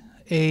Mobley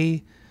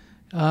a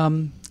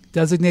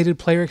designated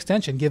player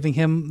extension, giving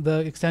him the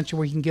extension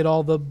where he can get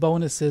all the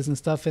bonuses and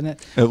stuff in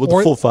it. With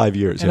the full 5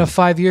 years. And a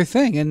 5-year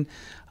thing. And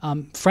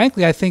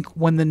frankly, I think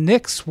when the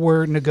Knicks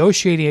were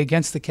negotiating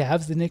against the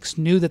Cavs, the Knicks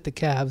knew that the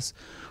Cavs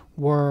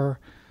were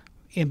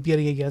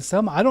bidding against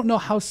them. I don't know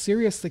how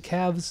serious the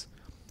Cavs.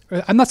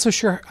 I'm not so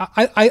sure.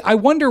 I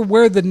wonder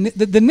where the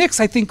Knicks,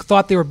 I think,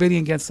 thought they were bidding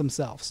against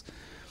themselves.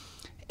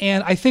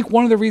 And I think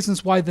one of the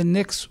reasons why the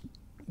Knicks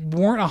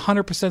weren't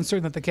 100%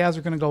 certain that the Cavs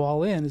were going to go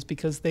all in is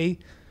because they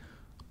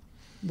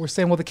were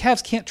saying, well, the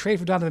Cavs can't trade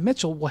for Donovan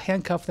Mitchell. We'll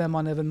handcuff them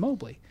on Evan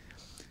Mobley.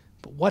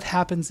 But what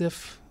happens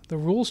if the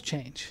rules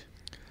change?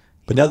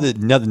 But now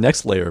the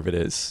next layer of it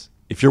is,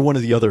 if you're one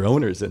of the other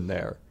owners in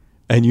there,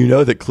 and you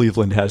know that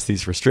Cleveland has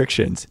these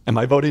restrictions, am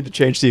I voting to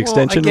change the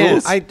extension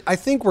rules? I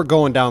think we're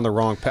going down the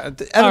wrong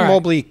path. Evan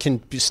Mobley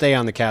can stay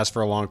on the Cavs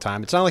for a long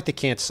time. It's not like they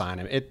can't sign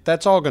him.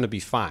 That's all going to be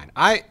fine.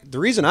 The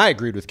reason I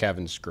agreed with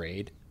Kevin's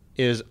grade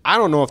is I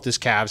don't know if this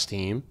Cavs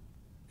team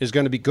is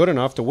going to be good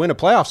enough to win a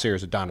playoff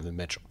series with Donovan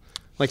Mitchell.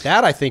 Like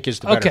that, I think, is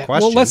the better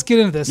question. Well, let's get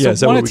into this. Yeah,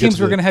 so one of the teams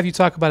we're going to have you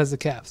talk about is the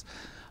Cavs.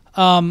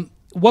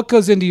 what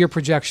goes into your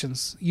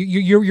projections?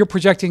 You're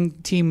projecting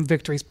team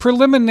victories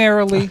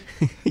preliminarily.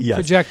 Yes.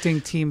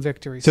 Projecting team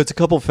victories. So it's a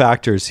couple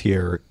factors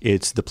here.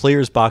 It's the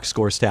players' box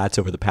score stats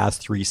over the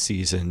past 3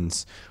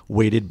 seasons,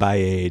 weighted by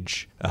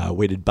age,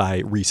 weighted by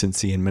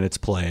recency and minutes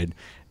played,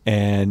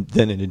 and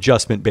then an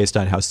adjustment based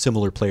on how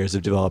similar players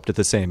have developed at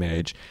the same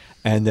age.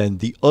 And then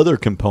the other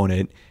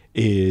component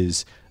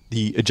is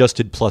the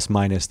adjusted plus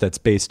minus that's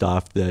based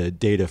off the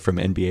data from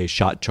NBA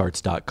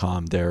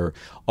ShotCharts.com, their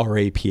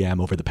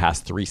RAPM over the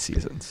past 3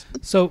 seasons.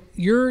 So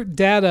your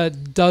data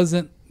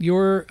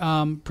your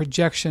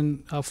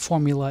projection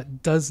formula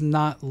does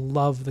not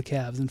love the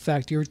Cavs. In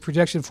fact, your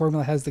projection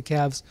formula has the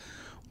Cavs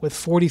with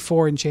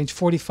 44 and change,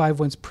 45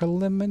 wins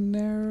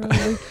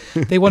preliminarily.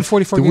 They won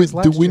 44 games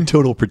last year. The win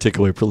total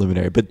particularly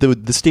preliminary, but the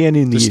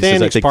standing in the East is, I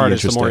standings think, part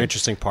is the more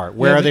interesting part.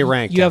 Where are they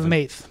ranked? You have them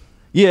 8th.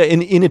 Yeah,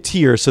 in a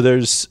tier. So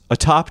there's a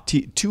top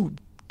two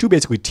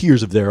basically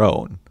tiers of their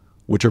own,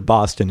 which are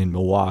Boston and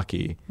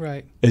Milwaukee.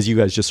 Right. As you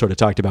guys just sort of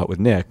talked about with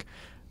Nick.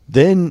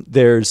 Then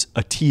there's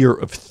a tier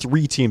of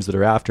 3 teams that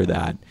are after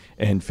that,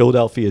 and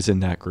Philadelphia is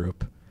in that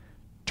group.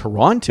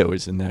 Toronto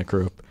is in that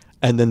group.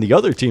 And then the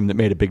other team that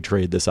made a big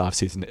trade this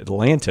offseason,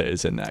 Atlanta,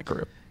 is in that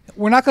group.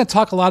 We're not going to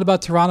talk a lot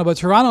about Toronto, but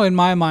Toronto, in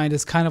my mind,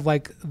 is kind of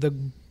like the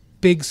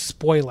big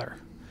spoiler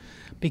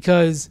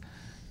because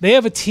they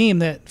have a team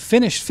that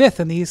finished 5th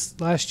in the East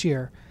last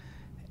year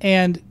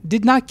and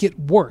did not get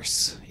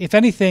worse. If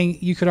anything,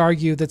 you could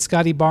argue that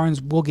Scotty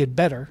Barnes will get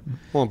better.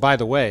 Well, and by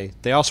the way,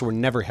 they also were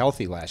never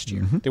healthy last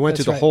year. They went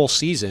That's through the whole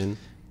season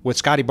with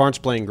Scotty Barnes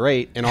playing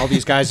great and all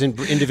these guys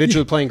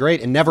individually playing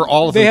great and never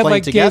all of them They had playing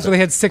like together. games where they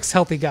had 6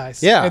 healthy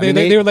guys. Yeah,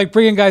 They were like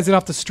bringing guys in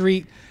off the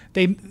street.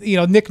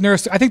 Nick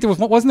Nurse. I think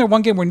wasn't there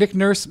one game where Nick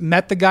Nurse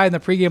met the guy in the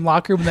pregame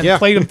locker room and then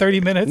played him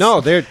 30 minutes.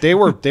 No, they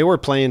were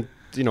playing.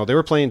 They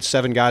were playing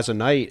 7 guys a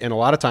night, and a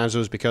lot of times it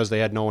was because they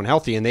had no one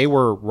healthy, and they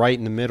were right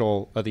in the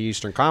middle of the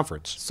Eastern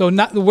Conference. So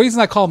the reason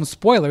I call them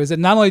spoiler is that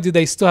not only do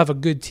they still have a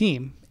good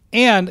team,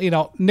 and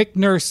Nick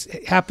Nurse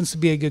happens to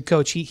be a good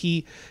coach.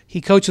 He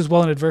coaches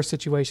well in adverse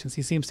situations.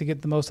 He seems to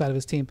get the most out of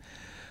his team.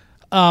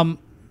 But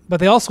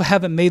they also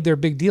haven't made their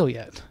big deal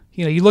yet.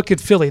 You look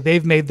at Philly,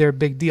 they've made their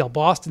big deal.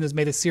 Boston has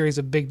made a series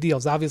of big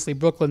deals. Obviously,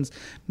 Brooklyn's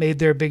made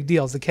their big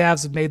deals. The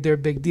Cavs have made their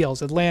big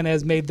deals. Atlanta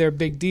has made their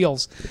big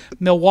deals.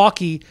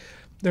 Milwaukee,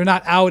 they're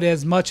not out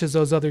as much as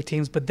those other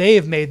teams, but they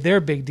have made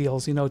their big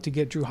deals, to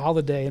get Drew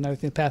Holiday and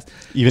everything past.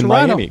 Even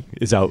Toronto, Miami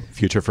is out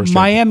future first round.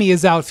 Miami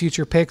is out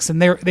future picks,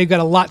 and they've got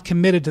a lot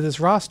committed to this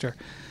roster.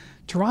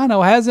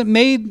 Toronto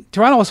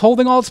is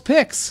holding all its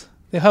picks.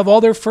 They have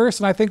all their firsts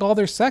and I think all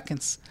their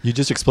seconds. You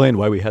just explained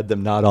why we had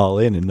them not all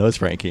in those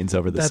rankings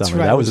over the That's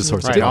summer. right. That was a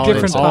source of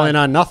Different all in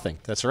on nothing.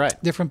 That's right.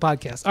 Different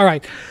podcast. All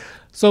right.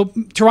 So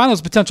Toronto's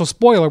a potential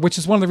spoiler, which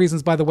is one of the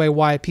reasons, by the way,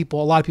 why a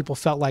lot of people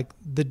felt like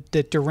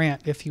that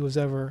Durant, if he was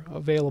ever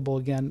available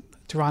again,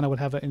 Toronto would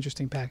have an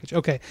interesting package.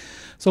 Okay.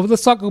 So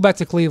let's go back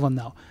to Cleveland,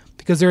 though,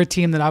 because they're a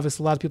team that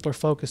obviously a lot of people are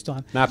focused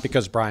on. Not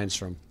because Brian's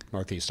from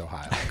Northeast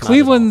Ohio.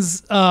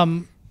 Cleveland's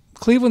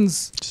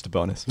just a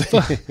bonus.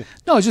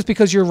 no, it's just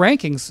because your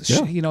rankings,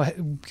 Yeah.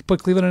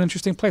 put Cleveland in an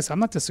interesting place. I'm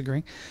not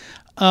disagreeing.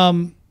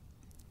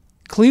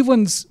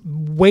 Cleveland's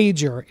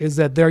wager is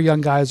that their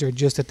young guys are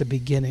just at the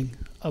beginning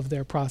of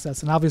their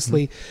process. And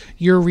obviously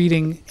you're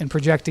reading and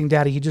projecting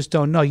data. You just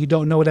don't know. You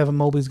don't know what Evan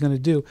Mobley's going to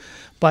do.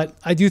 But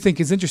I do think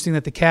it's interesting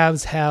that the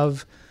Cavs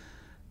have,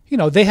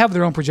 they have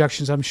their own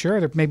projections, I'm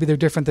sure. Maybe they're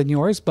different than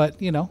yours, but,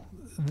 they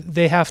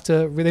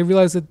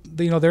realize that,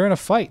 they're in a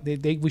fight.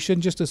 We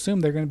shouldn't just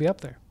assume they're going to be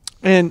up there.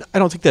 And I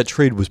don't think that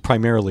trade was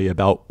primarily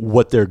about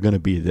what they're going to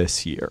be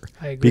this year.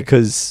 I agree.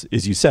 Because,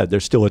 as you said,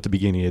 they're still at the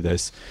beginning of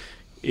this.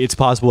 It's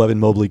possible Evan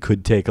Mobley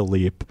could take a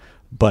leap,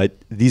 but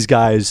these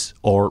guys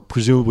are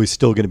presumably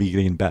still going to be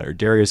getting better.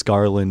 Darius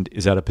Garland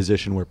is at a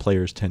position where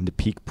players tend to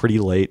peak pretty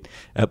late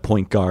at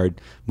point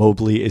guard.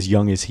 Mobley, as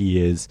young as he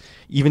is,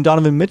 even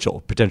Donovan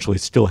Mitchell potentially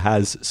still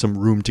has some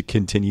room to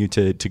continue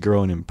to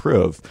grow and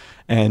improve.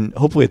 And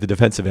hopefully at the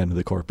defensive end of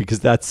the court, because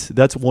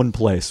that's one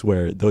place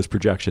where those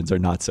projections are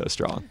not so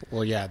strong.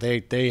 Well, yeah,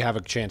 they have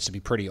a chance to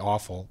be pretty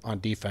awful on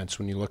defense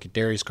when you look at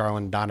Darius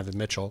Garland and Donovan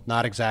Mitchell.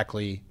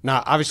 Obviously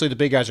the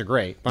big guys are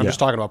great, but I'm just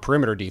talking about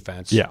perimeter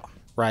defense. Yeah.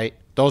 Right?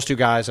 Those two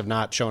guys have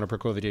not shown a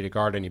proclivity to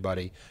guard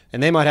anybody.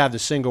 And they might have the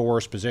single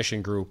worst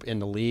position group in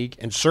the league,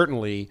 and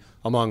certainly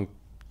among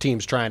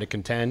teams trying to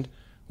contend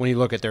when you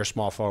look at their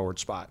small forward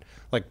spot.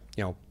 Like,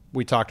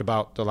 we talked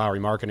about the Lowry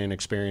Markkanen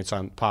experience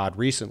on pod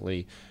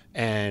recently,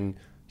 and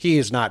he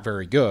is not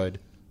very good,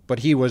 but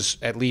he was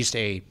at least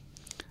a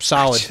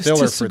solid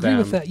filler for them.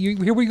 With that.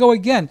 Here we go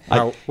again.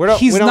 we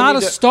He's don't not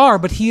need a to- star,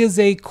 but he is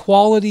a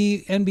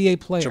quality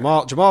NBA player.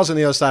 Jamal's on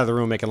the other side of the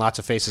room making lots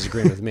of faces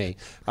agreeing with me.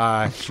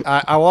 I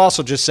will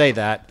also just say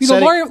that.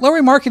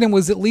 Larry Markkanen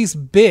was at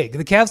least big.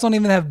 The Cavs don't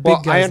even have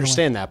big guys. I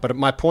understand that, but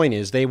my point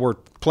is they were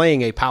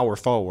playing a power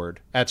forward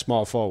at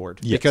small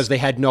forward because they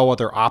had no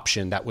other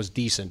option that was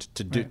decent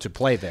to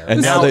play there.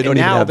 And now they don't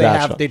even have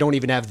that. They don't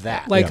even have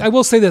that. I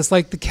will say this: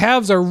 the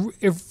Cavs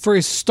are, for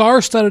as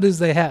star-studded as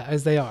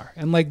they are,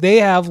 and they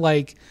have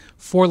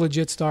 4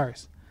 legit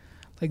stars.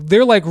 Like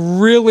they're like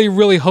really,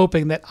 really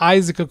hoping that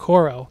Isaac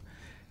Okoro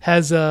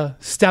has a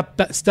step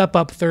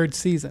up third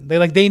season.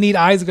 They need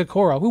Isaac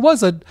Okoro, who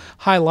was a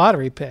high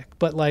lottery pick,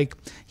 but like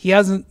he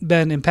hasn't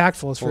been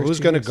impactful as Well, first. who's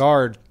going to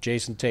guard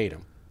Jason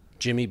Tatum,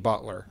 Jimmy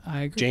Butler,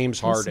 I agree. James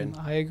Harden?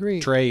 Listen, I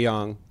agree. Trey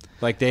Young.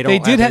 Like they don't. They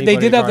did have they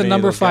anybody did to have guard the any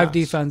number of those 5 guys.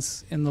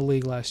 defense in the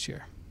league last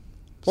year.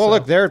 Well, So-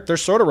 look, they're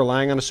sort of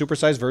relying on a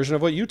supersized version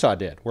of what Utah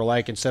did. Where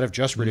like instead of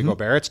just Rudy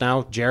Gobert, it's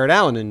now Jared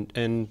Allen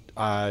and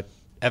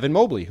Evan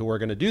Mobley who are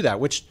going to do that,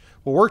 which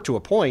will work to a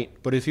point.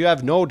 But if you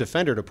have no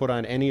defender to put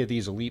on any of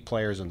these elite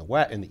players in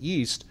the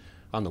East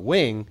on the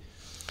wing,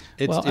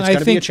 it's and going I to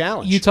be a think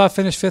challenge. Utah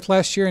finished 5th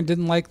last year and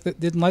didn't like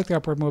the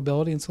upward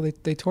mobility, and so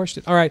they torched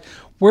it. All right,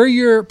 where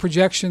your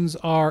projections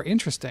are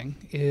interesting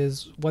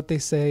is what they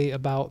say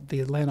about the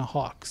Atlanta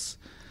Hawks.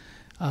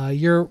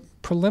 Your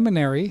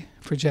preliminary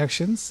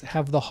projections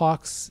have the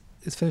Hawks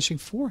is finishing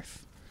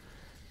 4th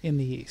in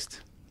the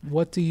East.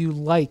 What do you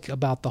like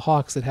about the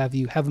Hawks that have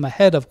them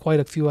ahead of quite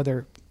a few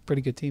other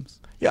pretty good teams?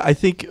 Yeah, I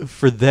think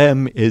for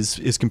them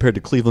is compared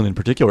to Cleveland in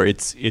particular,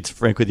 it's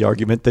frankly the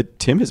argument that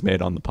Tim has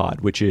made on the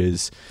pod, which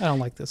is I don't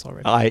like this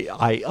already.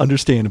 I the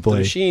understandably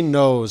machine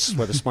knows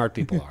where the smart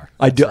people are.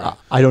 I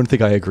don't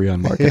think I agree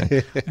on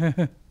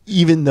marketing.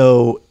 Even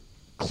though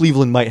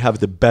Cleveland might have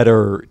the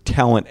better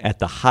talent at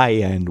the high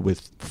end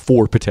with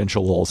 4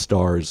 potential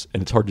all-stars,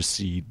 and it's hard to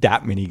see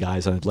that many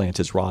guys on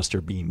Atlanta's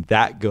roster being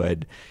that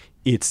good,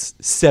 it's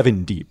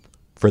 7 deep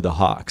for the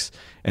Hawks.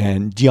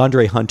 And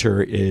DeAndre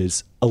Hunter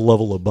is a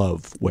level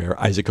above where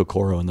Isaac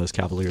Okoro and those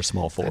Cavaliers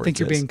small forwards I think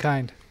you're is. being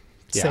kind.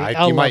 Say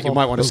Yeah, you might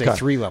want to say Okay.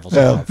 3 levels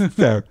Yeah,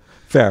 above.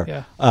 fair.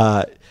 Yeah.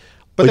 But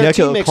their Onyeka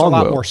team makes a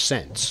lot Okongwu. more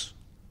sense.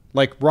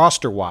 Like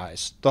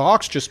roster-wise, the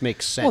Hawks just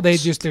make sense. Well,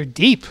 they're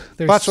deep.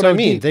 They're That's so what I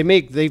mean.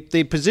 deep.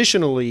 They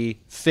positionally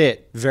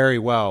fit very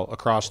well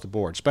across the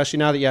board, especially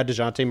now that you had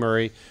DeJounte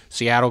Murray,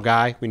 Seattle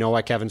guy. We know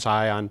why Kevin's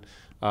high on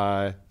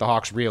the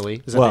Hawks.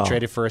 Really, is that Well, they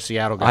traded for a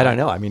Seattle guy? I don't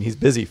know. I mean, he's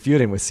busy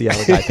feuding with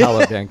Seattle guy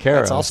Paolo Banchero.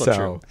 That's also so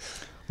true.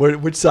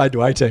 Which side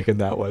do I take in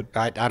that one?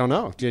 I don't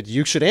know.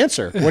 You should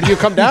answer. What do you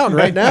come down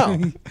right now?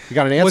 You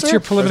got an answer? What's your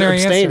Or is it preliminary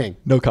answer? abstaining?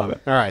 No comment.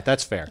 All right,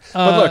 that's fair.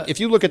 But look, if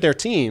you look at their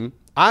team,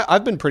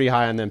 I've been pretty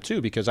high on them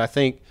too because I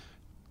think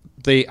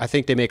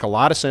they make a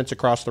lot of sense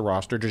across the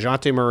roster.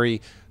 DeJounte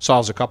Murray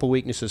solves a couple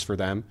weaknesses for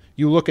them.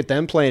 You look at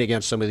them playing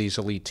against some of these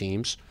elite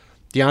teams.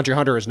 DeAndre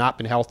Hunter has not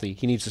been healthy.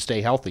 He needs to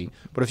stay healthy.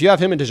 But if you have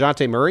him and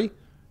DeJounte Murray,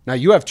 now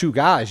you have 2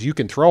 guys you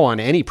can throw on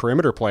any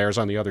perimeter players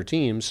on the other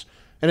teams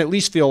and at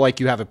least feel like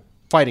you have a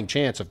fighting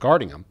chance of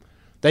guarding them.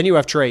 Then you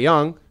have Trey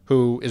Young,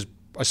 who is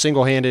a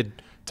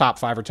single-handed top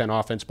 5 or 10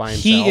 offense by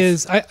himself. He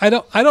is. I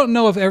don't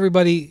know if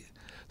everybody,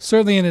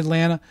 certainly in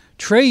Atlanta,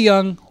 Trey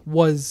Young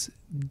was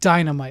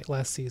dynamite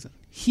last season.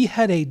 He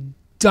had a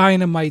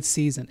dynamite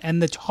season,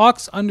 and the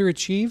Hawks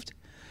underachieved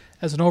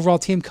as an overall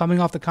team coming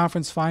off the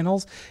conference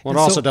finals. Well, And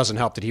it also so- doesn't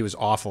help that he was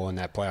awful in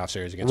that playoff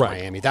series against Right.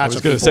 Miami. I That's was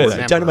what going to people say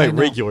remember. that. Dynamite I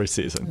know. regular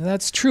season.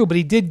 That's true, but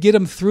he did get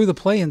him through the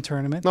play-in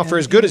tournament. No, for and-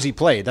 as good as he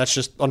played, that's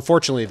just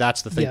unfortunately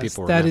that's the thing yes,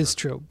 people remember. that is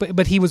true.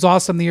 But he was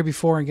awesome the year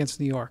before against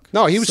New York.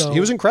 No, he was So-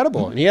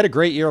 incredible, and he had a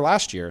great year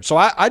last year. So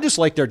I just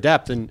like their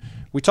depth, and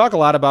we talk a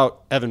lot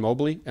about Evan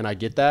Mobley, and I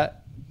get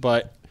that,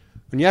 but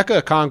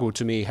Onyeka Okongwu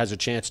to me has a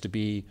chance to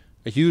be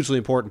a hugely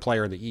important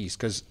player in the East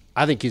because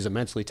I think he's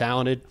immensely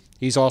talented.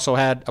 He's also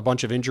had a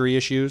bunch of injury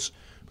issues,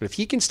 but if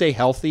he can stay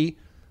healthy,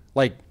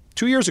 like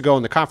 2 years ago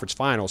in the conference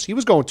finals, he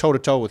was going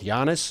toe-to-toe with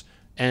Giannis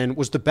and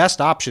was the best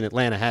option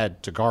Atlanta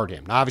had to guard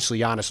him. Now, obviously,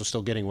 Giannis was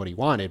still getting what he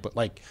wanted, but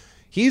like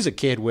he's a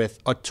kid with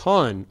a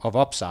ton of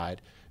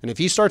upside. And if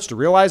he starts to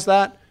realize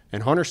that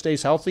and Hunter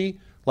stays healthy,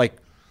 like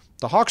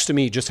the Hawks to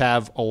me just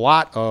have a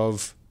lot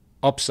of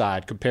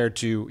upside compared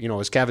to,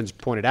 as Kevin's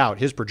pointed out,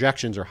 his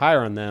projections are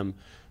higher on them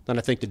than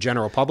I think the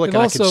general public, They've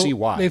and also, I can see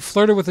why. They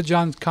flirted with the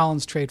John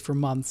Collins trade for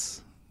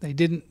months. They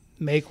didn't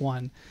make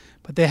one,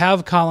 but they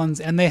have Collins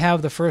and they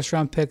have the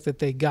first-round pick that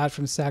they got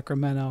from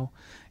Sacramento.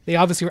 They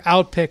obviously were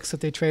out picks that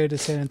they traded to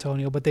San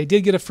Antonio, but they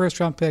did get a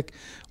first-round pick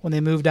when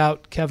they moved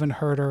out Kevin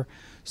Huerter.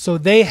 So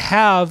they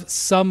have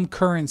some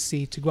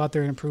currency to go out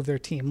there and improve their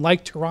team,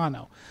 like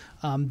Toronto.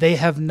 They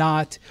have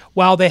not,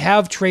 while they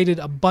have traded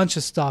a bunch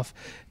of stuff,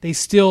 they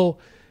still,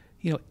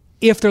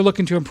 if they're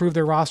looking to improve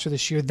their roster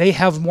this year, they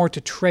have more to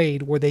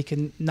trade where they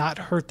can not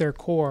hurt their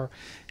core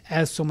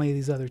as so many of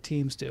these other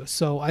teams do.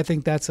 So I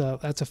think that's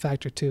a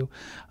factor too.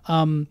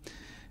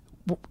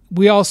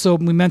 We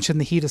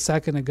mentioned the Heat a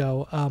second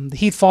ago. The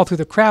Heat fall through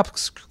the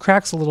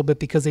cracks a little bit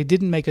because they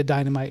didn't make a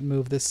dynamite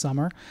move this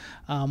summer,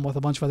 what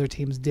a bunch of other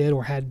teams did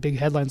or had big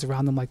headlines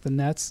around them like the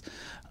Nets.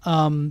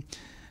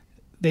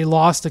 They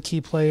lost a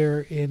key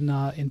player in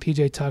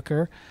PJ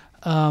Tucker.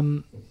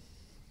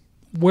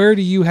 Where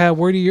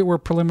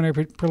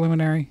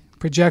preliminary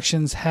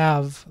projections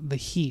have the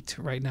Heat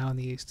right now in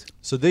the East?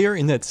 So they are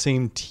in that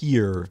same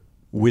tier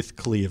with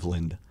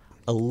Cleveland,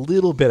 a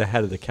little bit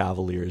ahead of the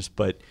Cavaliers,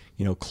 but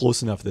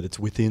close enough that it's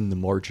within the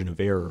margin of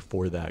error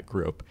for that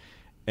group.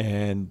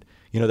 And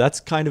that's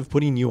kind of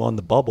putting you on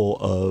the bubble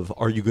of,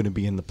 are you going to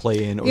be in the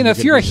play-in? Or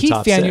If you're a Heat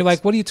fan, six? you're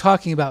like, what are you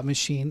talking about,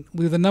 machine?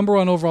 We were the number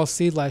 1 overall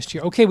seed last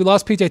year. Okay, we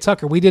lost PJ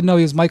Tucker. We didn't know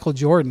he was Michael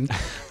Jordan.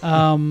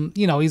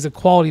 He's a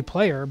quality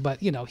player, but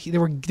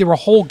there were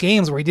whole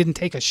games where he didn't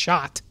take a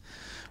shot,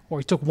 or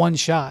he took one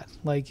shot.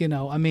 How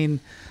did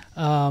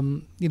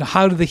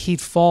the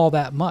Heat fall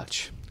that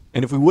much?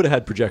 And if we would have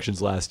had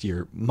projections last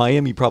year,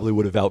 Miami probably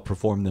would have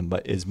outperformed them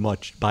by as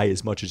much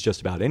as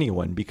just about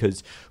anyone,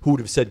 because who would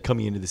have said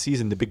coming into the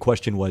season, the big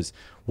question was,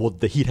 well,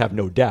 the Heat have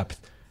no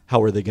depth.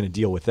 How are they going to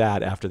deal with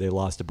that after they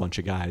lost a bunch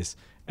of guys?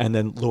 And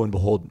then lo and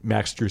behold,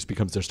 Max Strus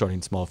becomes their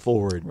starting small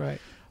forward. Right.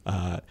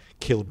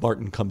 Caleb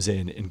Martin comes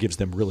in and gives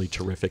them really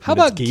terrific How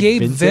minutes. about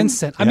Gabe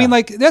Vincent?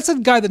 Yeah. That's a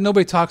guy that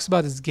nobody talks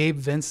about, is Gabe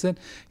Vincent.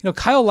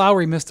 Kyle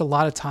Lowry missed a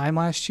lot of time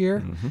last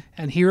year,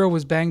 and Hero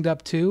was banged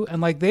up too.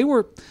 And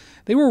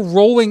they were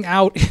rolling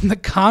out in the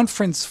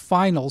conference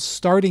finals,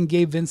 starting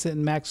Gabe Vincent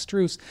and Max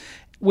Strus,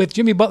 with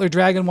Jimmy Butler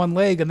dragging one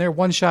leg, and they're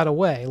one shot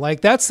away.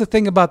 That's the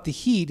thing about the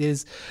Heat,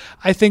 is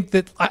I think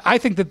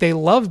that they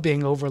love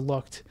being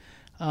overlooked.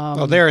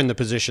 Well, they're in the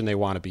position they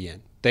want to be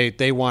in.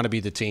 They want to be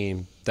the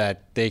team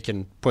that they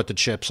can put the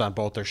chips on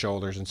both their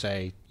shoulders and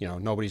say,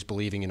 nobody's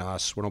believing in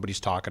us,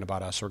 nobody's talking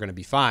about us, we're going to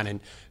be fine.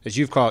 And as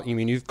you've called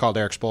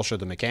Erik Spoelstra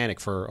the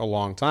mechanic for a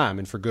long time,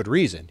 and for good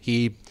reason.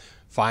 He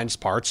finds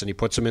parts and he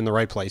puts them in the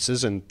right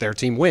places, and their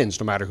team wins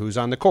no matter who's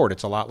on the court.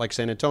 It's a lot like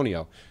San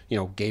Antonio.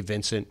 Gabe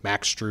Vincent,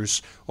 Max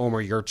Strus,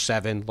 Omer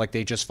Yurtseven,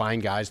 they just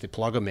find guys, they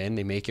plug them in,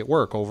 they make it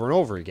work over and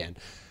over again.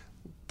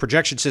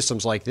 Projection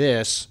systems like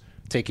this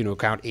take into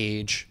account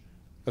age,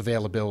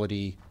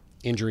 availability,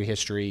 injury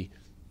history.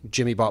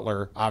 Jimmy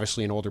Butler,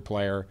 obviously an older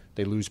player.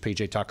 They lose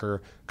PJ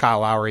Tucker.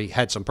 Kyle Lowry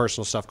had some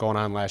personal stuff going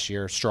on last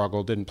year,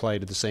 struggled, didn't play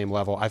to the same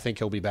level. I think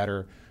he'll be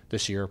better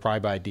this year, probably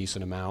by a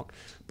decent amount.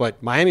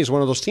 But Miami is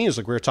one of those teams,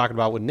 like we were talking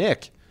about with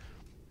Nick.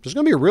 There's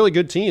going to be a really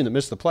good team that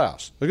missed the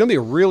playoffs. There's going to be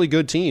really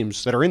good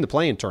teams that are in the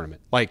play-in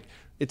tournament.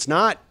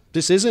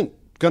 This isn't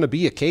going to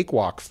be a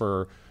cakewalk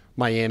for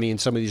Miami and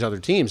some of these other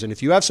teams. And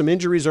if you have some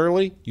injuries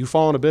early, you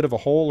fall in a bit of a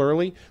hole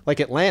early. Like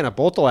Atlanta,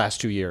 both the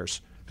last 2 years,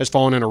 has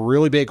fallen in a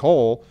really big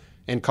hole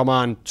and come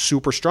on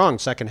super strong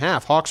second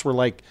half. Hawks were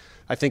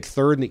I think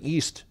third in the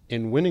East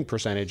in winning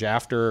percentage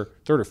after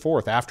third or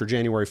fourth after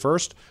January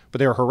 1st, but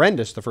they were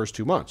horrendous the first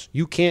 2 months.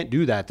 You can't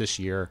do that this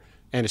year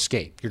and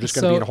escape. You're just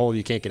going to be in a hole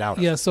you can't get out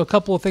of. Yeah, so a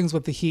couple of things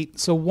with the Heat.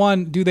 So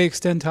one, do they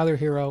extend Tyler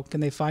Hero?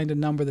 Can they find a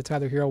number that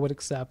Tyler Hero would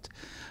accept?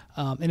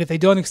 And if they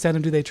don't extend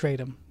him, do they trade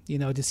him?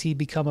 Does he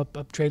become a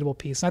tradable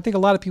piece? And I think a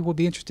lot of people would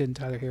be interested in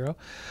Tyler Hero.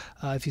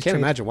 If you can't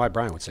imagine why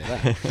Brian would say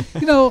that.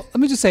 Let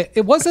me just say,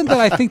 it wasn't that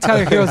I think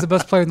Tyler Hero is the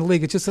best player in the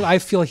league. It's just that I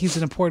feel like he's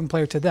an important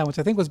player to them, which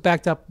I think was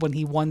backed up when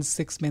he won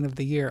Sixth Man of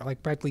the Year,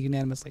 practically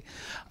unanimously.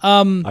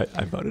 I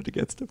voted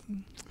against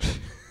him.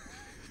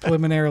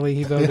 Preliminarily,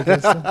 he voted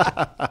against him.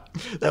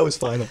 That was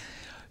final.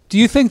 Do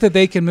you think that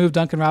they can move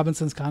Duncan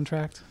Robinson's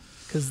contract?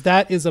 Because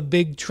that is a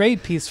big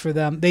trade piece for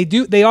them.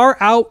 They are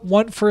out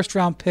one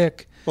first-round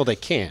pick. Well, they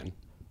can.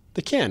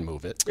 They can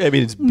move it. I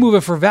mean, move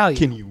it for value.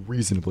 Can you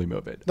reasonably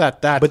move it?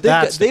 But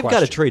they've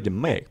got a trade to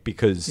make,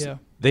 because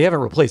they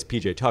haven't replaced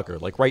PJ Tucker.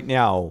 Right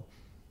now,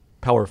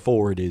 power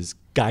forward is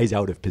guys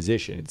out of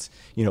position. It's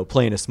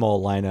playing a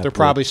small lineup. They're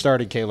probably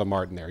starting Caleb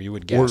Martin there, you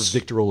would guess, or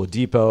Victor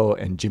Oladipo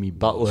and Jimmy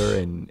Butler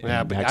and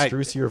Max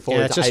Strus here forward.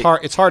 Yeah, it's just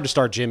hard. It's hard to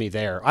start Jimmy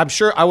there.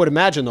 I would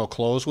imagine they'll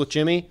close with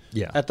Jimmy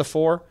at the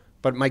 4.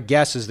 But my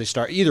guess is they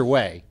start either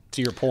way.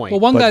 To your point, well,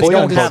 one guy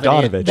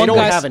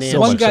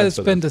that's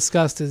been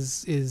discussed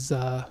is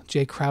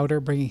Jay Crowder,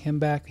 bringing him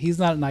back. He's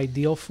not an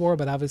ideal 4,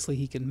 but obviously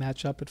he can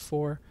match up at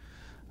 4.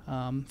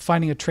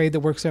 Finding a trade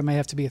that works there may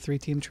have to be a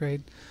 3-team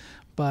trade,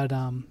 but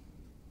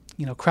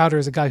Crowder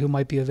is a guy who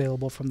might be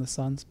available from the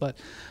Suns. But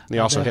they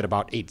also hit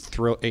about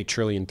 8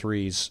 trillion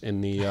threes in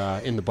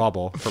the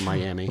bubble for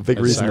Miami. A big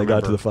reason they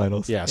got to the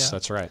finals. Yes,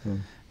 that's right.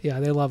 Yeah,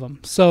 they love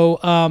him. So.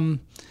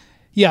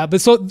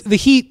 But so the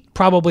Heat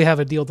probably have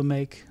a deal to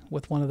make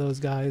with one of those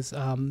guys.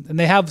 And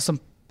they have some,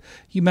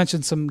 you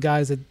mentioned some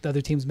guys that other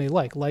teams may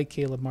like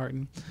Caleb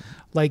Martin,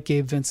 like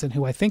Gabe Vincent,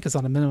 who I think is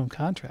on a minimum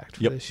contract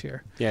for this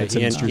year. Yeah,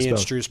 he and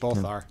Strus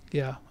both are.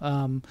 Yeah.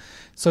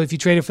 So if you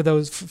traded for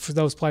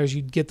those players,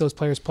 you'd get those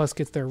players plus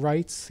get their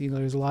rights.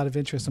 There's a lot of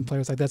interest in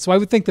players like that. So I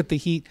would think that the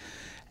Heat,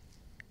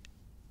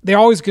 they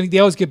always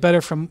get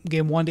better from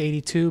game 1 to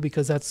 82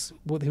 because that's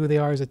who they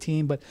are as a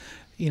team. But,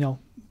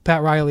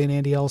 Pat Riley and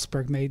Andy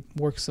Ellsberg may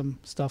work some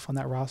stuff on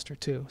that roster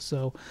too.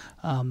 So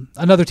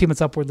another team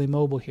that's upwardly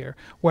mobile here.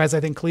 Whereas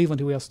I think Cleveland,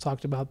 who we also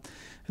talked about,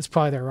 is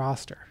probably their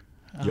roster.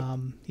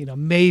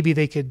 Maybe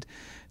they could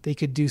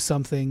do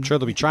something. Sure,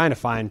 they'll be trying to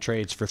find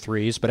trades for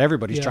threes, but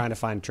everybody's trying to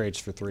find trades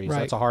for threes. Right.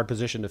 That's a hard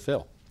position to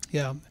fill.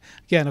 Yeah.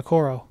 Again,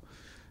 Okoro.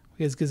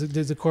 Does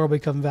Okoro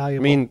become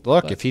valuable? I mean,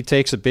 look, if he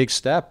takes a big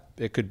step,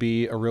 it could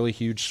be a really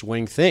huge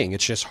swing thing.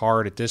 It's just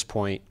hard at this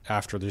point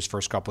after these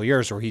first couple of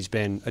years where he's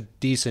been a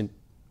decent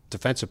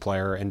defensive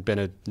player and been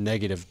a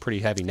pretty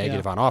heavy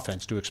negative on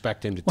offense to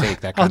expect him to take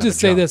that kind of a I'll just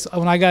say jump. this.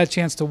 When I got a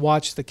chance to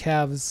watch the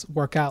Cavs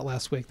work out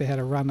last week, they had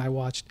a run I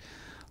watched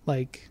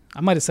Like,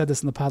 I might have said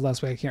this in the pod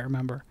last week. I can't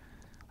remember.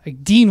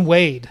 Like Dean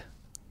Wade.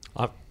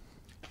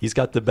 He's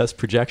got the best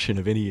projection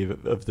of any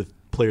of the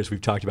players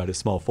we've talked about as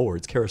small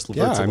forwards. Karis LeVert's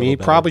Yeah, a I little mean, he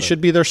better, probably but-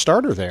 should be their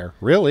starter there,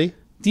 really.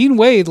 Dean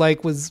Wade,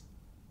 like, was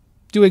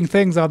doing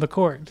things on the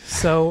court.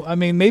 So, I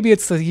mean, maybe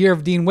it's the year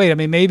of Dean Wade. I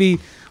mean, maybe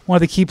one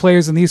of the key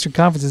players in the Eastern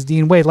Conference is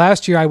Dean Wade.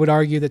 Last year, I would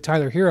argue that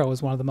Tyler Hero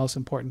was one of the most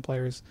important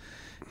players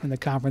in the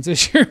conference.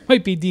 This year it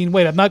might be Dean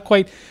Wade. I'm not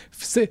quite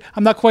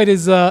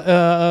as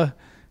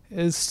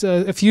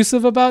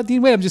effusive about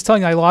Dean Wade. I'm just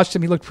telling you, I watched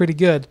him. He looked pretty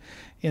good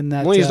in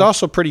that. Well, he's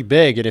also pretty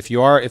big, and if they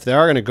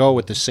are going to go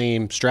with the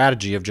same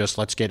strategy of just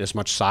let's get as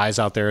much size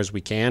out there as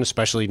we can,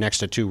 especially next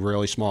to two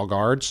really small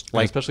guards, And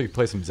like especially if you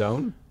play some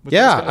zone. With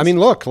yeah, those guys. I mean,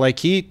 look,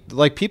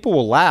 people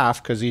will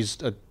laugh because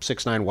he's a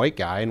 6'9" white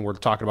guy, and we're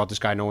talking about this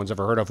guy no one's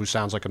ever heard of who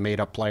sounds like a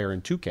made up player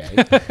in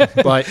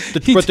 2K.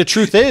 but the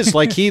truth is,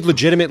 like, he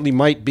legitimately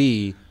might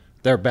be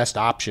their best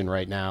option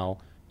right now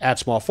at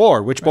small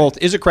forward, which both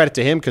is a credit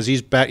to him because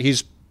he's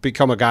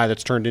become a guy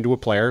that's turned into a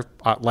player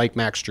like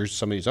Max Strus,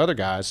 some of these other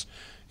guys.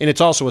 And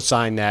it's also a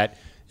sign that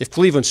if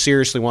Cleveland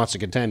seriously wants to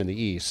contend in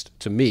the East,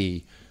 to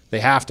me, they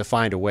have to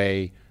find a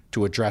way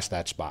to address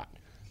that spot.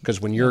 Because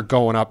when you're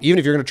going up, even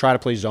if you're going to try to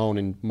play zone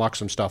and muck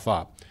some stuff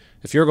up,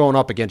 if you're going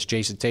up against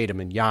Jason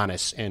Tatum and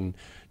Giannis and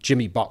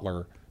Jimmy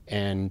Butler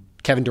and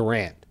Kevin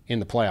Durant in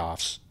the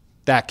playoffs,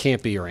 that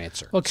can't be your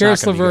answer. Well, It's not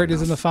Karis gonna be good LeVert is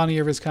enough. in the final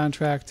year of his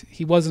contract.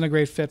 He wasn't a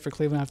great fit for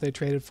Cleveland after they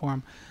traded for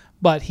him,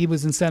 but he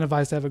was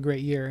incentivized to have a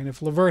great year. And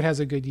if LeVert has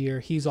a good year,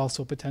 he's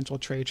also a potential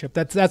trade chip.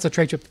 That's a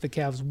trade chip that the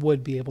Cavs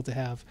would be able to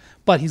have,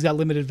 but he's got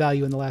limited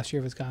value in the last year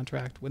of his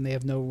contract when they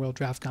have no real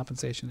draft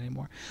compensation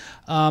anymore.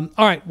 All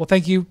right. Well,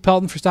 thank you,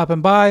 Pelton, for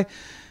stopping by.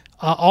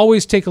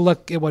 Always take a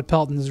look at what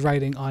Pelton is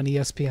writing on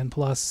ESPN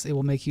Plus. It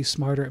will make you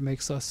smarter. It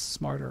makes us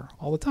smarter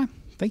all the time.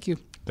 Thank you.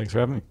 Thanks for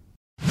having me.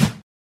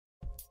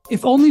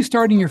 If only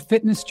starting your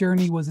fitness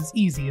journey was as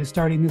easy as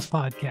starting this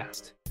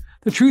podcast.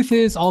 The truth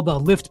is, all the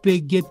lift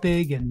big, get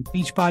big, and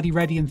Beachbody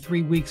ready in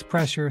 3 weeks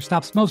pressure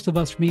stops most of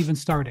us from even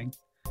starting.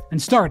 And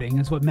starting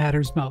is what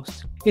matters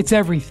most. It's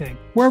everything.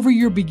 Wherever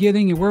you're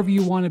beginning and wherever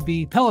you want to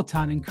be,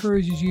 Peloton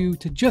encourages you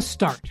to just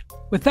start.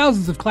 With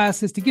thousands of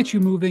classes to get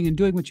you moving and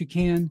doing what you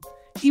can,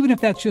 even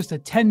if that's just a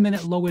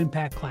 10-minute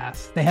low-impact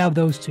class, they have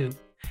those too.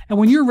 And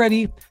when you're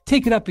ready,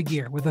 take it up a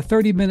gear with a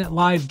 30-minute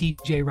live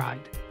DJ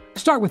ride.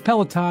 Start with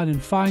Peloton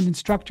and find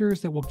instructors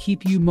that will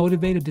keep you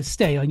motivated to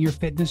stay on your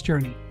fitness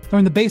journey.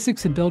 Learn the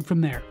basics and build from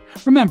there.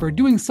 Remember,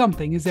 doing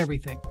something is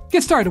everything.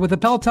 Get started with a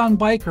Peloton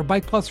bike or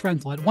Bike Plus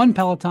rental at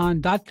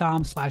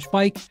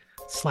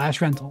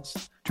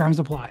onepeloton.com/bike/rentals. Terms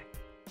apply.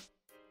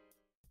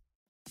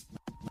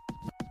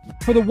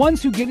 For the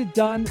ones who get it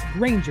done,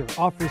 Grainger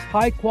offers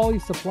high-quality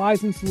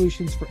supplies and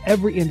solutions for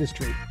every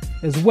industry,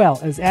 as well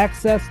as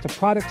access to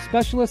product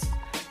specialists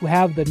who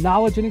have the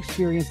knowledge and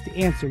experience to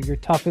answer your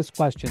toughest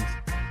questions.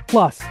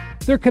 Plus,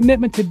 their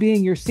commitment to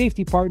being your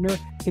safety partner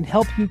can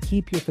help you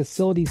keep your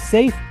facility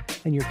safe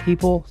and your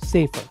people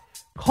safer.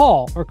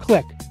 Call or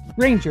click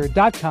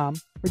Grainger.com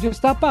or just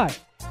stop by.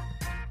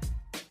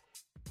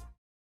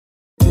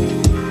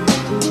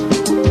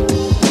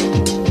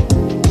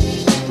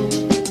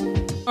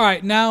 All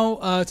right,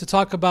 now to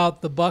talk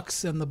about the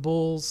Bucks and the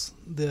Bulls.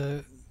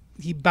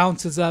 He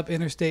bounces up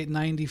Interstate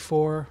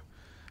 94.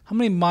 How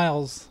many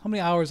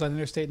hours on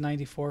Interstate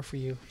 94 for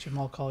you,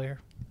 Jamal Collier?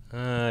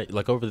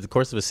 Like over the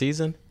course of a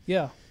season?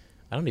 Yeah.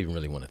 I don't even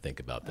really want to think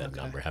about that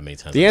number. How many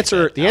times? The I make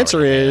answer that hour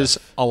and a is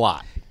half. a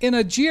lot. In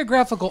a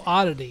geographical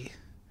oddity,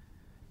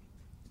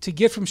 to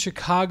get from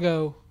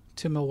Chicago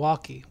to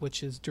Milwaukee,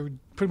 which is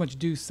pretty much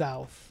due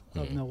south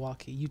of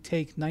Milwaukee, you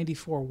take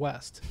 94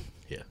 west.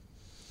 Yeah,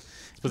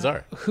 it's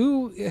bizarre.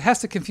 It has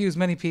to confuse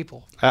many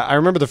people. I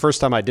remember the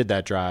first time I did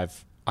that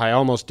drive, I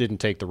almost didn't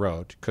take the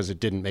road because it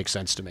didn't make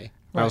sense to me.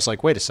 I was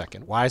like, wait a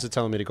second, why is it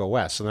telling me to go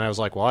west? And then I was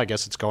like, well, I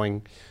guess it's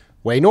going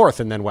way north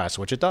and then west,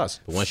 which it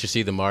does. But once you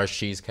see the Mars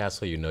Cheese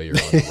Castle, you know you're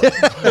on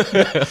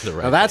the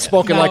right. Now that's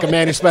spoken like a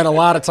man who spent a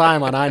lot of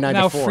time on I-94.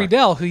 Now,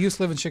 Friedel, who used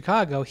to live in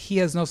Chicago, he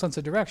has no sense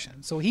of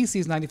direction. So he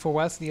sees 94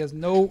 west and he has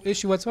no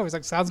issue whatsoever. He's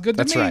like, sounds good to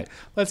That's me. right.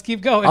 Let's keep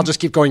going. I'll just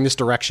keep going this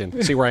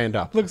direction, see where I end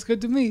up. Looks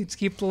good to me. Just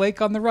keep the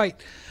lake on the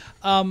right.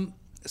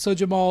 So,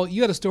 Jamal,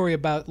 you had a story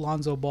about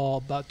Lonzo Ball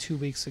about 2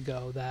 weeks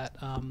ago that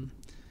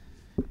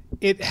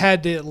it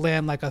had to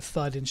land like a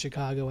thud in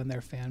Chicago and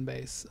their fan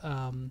base.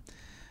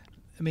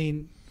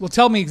 Well,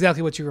 tell me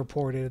exactly what you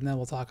reported, and then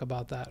we'll talk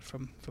about that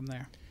from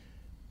there.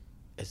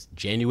 It's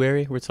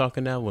January we're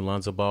talking now when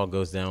Lonzo Ball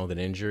goes down with an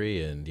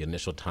injury, and the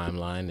initial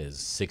timeline is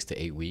 6 to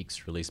 8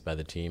 weeks released by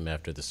the team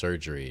after the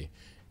surgery.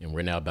 And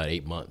we're now about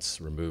 8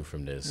 months removed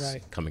from this,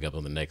 Right. coming up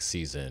on the next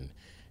season.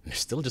 And there's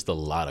still just a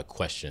lot of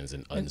questions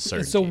and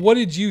uncertainty. So what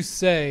did you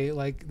say?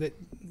 Like that,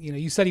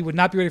 you said he would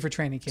not be ready for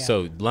training camp.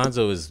 So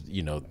Lonzo is,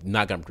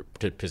 not going to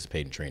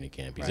participate in training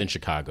camp. He's in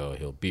Chicago.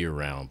 He'll be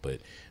around,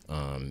 but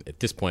at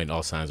this point,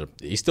 all signs are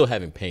he's still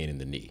having pain in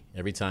the knee.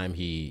 Every time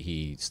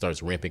he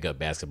starts ramping up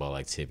basketball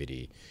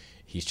activity,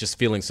 he's just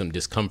feeling some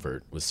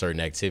discomfort with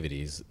certain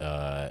activities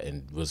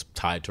and was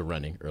tied to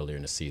running earlier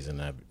in the season.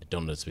 I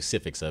don't know the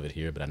specifics of it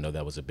here, but I know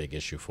that was a big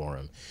issue for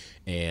him.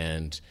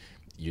 And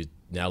you're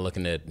now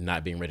looking at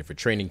not being ready for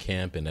training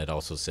camp, and that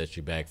also sets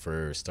you back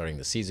for starting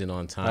the season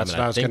on time. That's and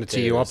what I was going to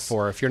tee you up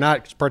for. If you're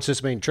not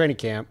participating in training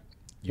camp,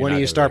 when do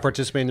you start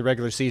participating in the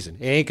regular season?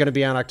 It ain't going to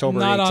be on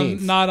October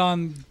 18th. Not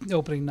on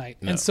opening night.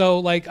 No. And so,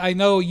 like, I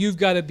know you've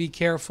got to be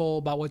careful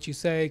about what you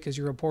say because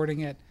you're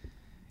reporting it.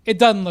 It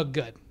doesn't look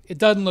good. It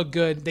doesn't look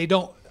good.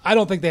 I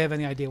don't think they have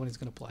any idea when he's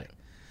going to play.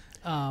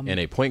 And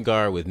a point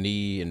guard with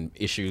knee and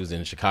issues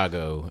in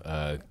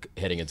Chicago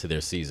heading into their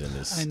season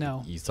is. I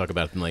know. You talk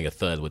about playing a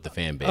thud with the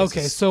fan base.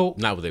 Okay, so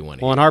not what they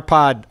want. Well, and our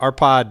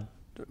pod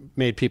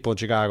made people in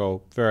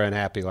Chicago very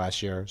unhappy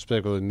last year,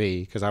 specifically with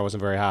me, because I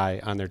wasn't very high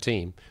on their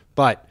team.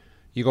 But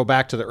you go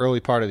back to the early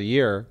part of the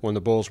year when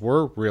the Bulls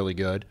were really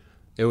good.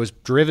 It was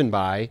driven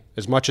by,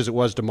 as much as it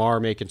was DeMar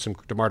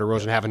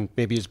DeRozan having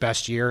maybe his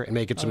best year and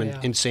making some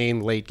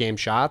insane late game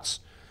shots.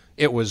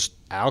 It was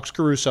Alex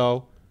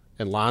Caruso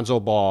and Lonzo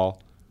Ball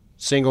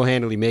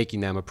single-handedly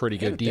making them a pretty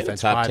good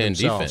defense top by 10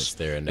 themselves. defense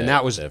there. And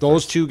that was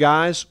those two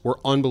guys were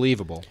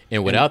unbelievable.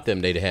 And without them,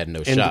 they'd had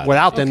no shot. And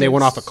without them, they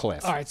went off a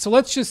cliff. All right, so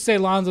let's just say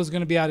Lonzo's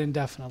going to be out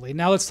indefinitely.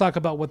 Now let's talk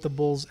about what the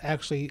Bulls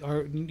actually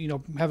are.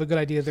 Have a good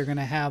idea they're going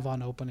to have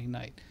on opening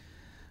night.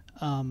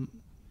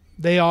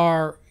 They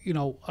are,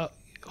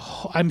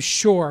 I'm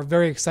sure,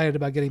 very excited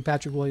about getting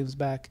Patrick Williams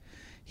back.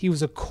 He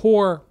was a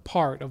core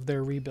part of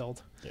their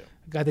rebuild. Yeah.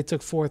 A guy they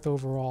took 4th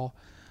overall.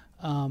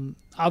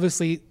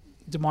 Obviously,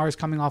 DeMar is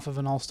coming off of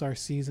an all-star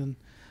season.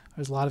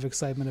 There's a lot of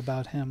excitement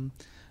about him.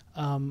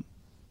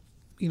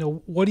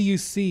 What do you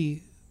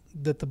see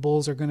that the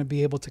Bulls are going to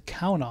be able to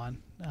count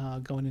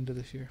on going into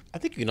this year? I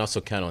think you can also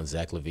count on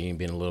Zach LaVine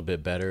being a little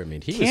bit better. I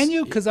mean,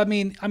 Because I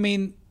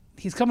mean,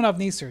 he's coming off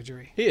knee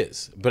surgery. He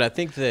is, but I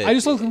think that I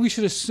just don't think we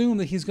should assume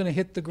that he's going to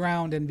hit the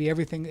ground and be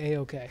everything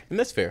A-okay. And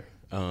that's fair.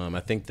 I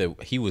think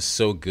that he was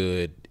so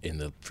good in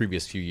the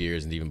previous few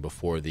years and even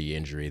before the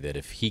injury that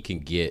if he can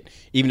get,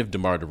 even if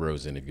DeMar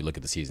DeRozan, if you look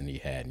at the season he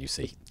had and you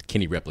say, can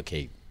he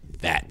replicate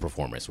that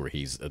performance where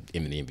he's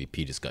in the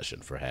MVP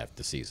discussion for half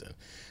the season?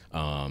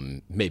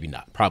 Maybe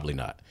not, probably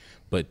not.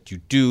 But you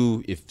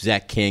do, if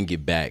Zach can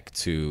get back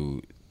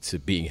to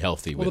being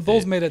healthy. Well, the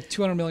Bulls made a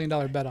 $200 million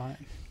bet on it.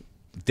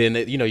 Then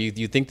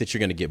you think that you're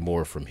going to get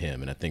more from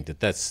him, and I think that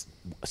that's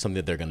something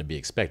that they're going to be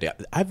expecting.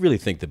 I really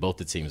think that both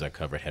the teams I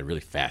covered had really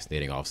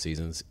fascinating off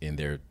seasons in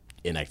their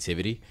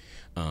inactivity,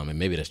 and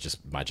maybe that's just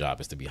my job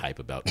is to be hype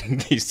about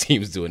these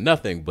teams doing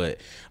nothing.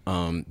 But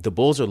the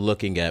Bulls are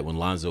looking at when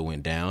Lonzo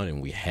went down,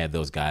 and we had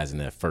those guys in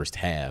that first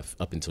half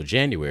up until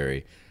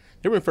January.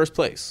 They were in first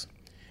place,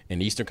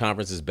 and the Eastern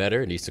Conference is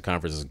better, and the Eastern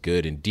Conference is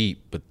good and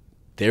deep, but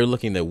they're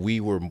looking that we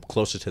were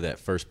closer to that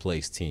first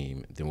place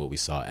team than what we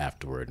saw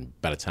afterward.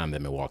 And by the time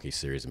that Milwaukee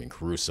series, I mean,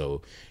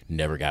 Caruso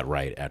never got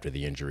right after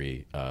the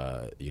injury,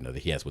 that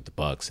he has with the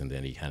Bucks, and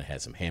then he kind of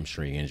had some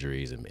hamstring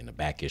injuries and a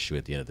back issue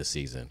at the end of the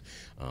season.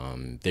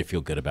 They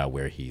feel good about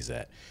where he's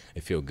at.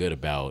 They feel good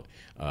about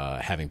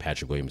having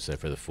Patrick Williams there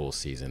for the full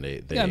season.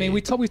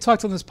 We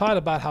talked on this pod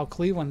about how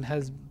Cleveland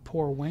has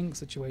poor wing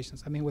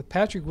situations. I mean, with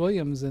Patrick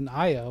Williams and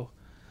Ayo,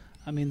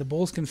 I mean, the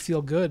Bulls can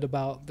feel good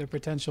about their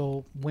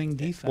potential wing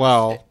defense.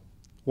 Well,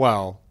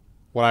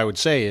 what I would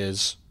say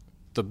is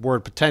the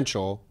word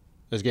potential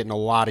is getting a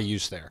lot of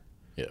use there.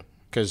 Yeah.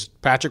 Because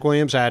Patrick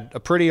Williams had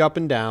a pretty up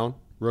and down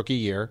rookie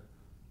year,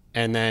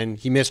 and then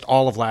he missed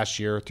all of last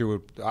year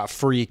through a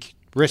freak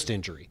wrist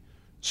injury.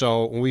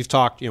 So when we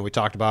talked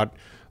about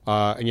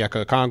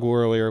Onyeka Okongwu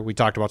earlier. We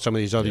talked about some of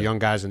these other young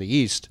guys in the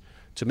East.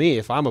 To me,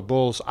 if I'm a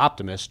Bulls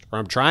optimist, or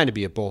I'm trying to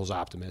be a Bulls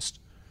optimist,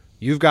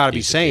 you've got to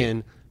be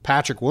saying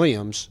Patrick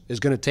Williams is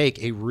going to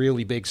take a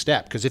really big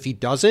step, because if he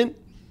doesn't,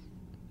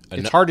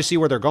 it's hard to see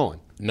where they're going.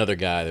 Another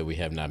guy that we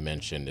have not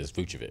mentioned is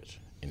Vucevic,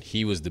 and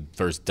he was the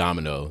first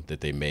domino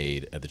that they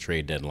made at the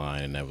trade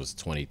deadline, and that was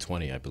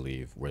 2020, I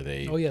believe, where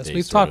they. Oh yes,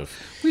 we've talked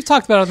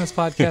about it on this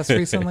podcast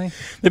recently.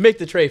 They make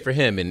the trade for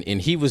him,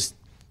 and he was.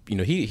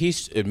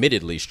 He's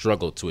admittedly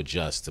struggled to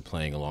adjust to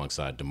playing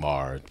alongside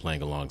DeMar,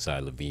 playing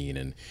alongside LaVine,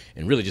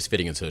 and really just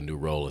fitting into a new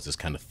role as this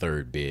kind of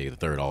third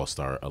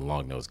all-star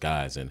along those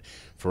guys. And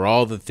for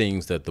all the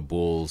things that the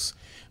Bulls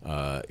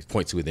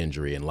point to with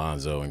injury and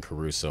Lonzo and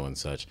Caruso and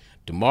such,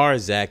 DeMar,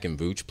 Zach, and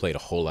Vooch played a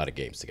whole lot of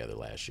games together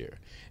last year.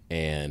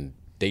 And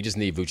they just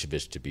need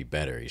Vucevic to be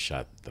better. He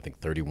shot, I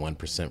think,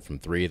 31% from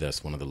three.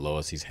 That's one of the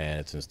lowest he's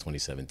had since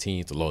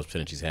 2017. It's the lowest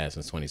percentage he's had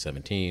since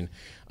 2017.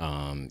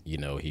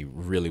 He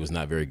really was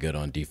not very good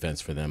on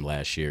defense for them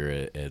last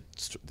year.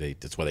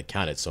 That's why they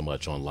counted so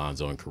much on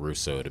Lonzo and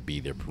Caruso to be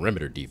their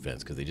perimeter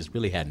defense, because they just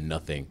really had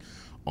nothing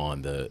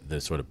on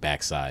the sort of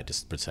backside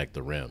to protect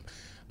the rim.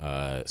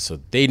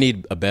 So they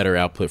need a better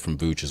output from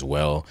Vooch as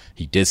well.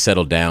 He did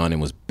settle down and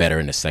was better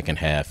in the second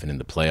half and in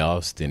the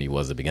playoffs than he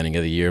was at the beginning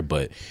of the year,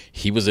 but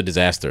he was a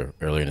disaster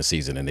earlier in the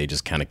season, and they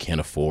just kind of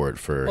can't afford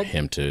for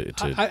him to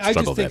struggle that badly. I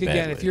just think,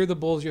 again, if you're the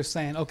Bulls, you're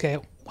saying, okay,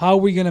 how are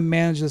we going to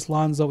manage this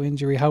Lonzo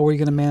injury? How are we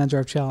going to manage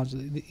our challenge?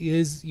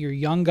 Your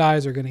young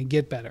guys are going to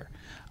get better.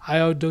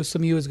 Io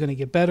Dosunmu is going to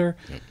get better.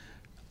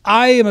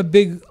 I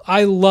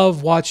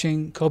love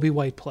watching Kobe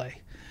White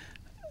play.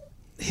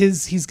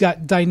 He's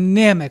got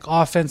dynamic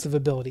offensive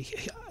ability.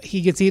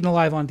 He gets eaten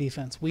alive on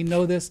defense. We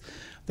know this.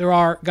 There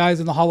are guys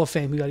in the Hall of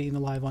Fame who got eaten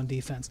alive on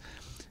defense.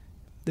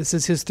 This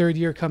is his third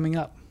year coming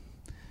up.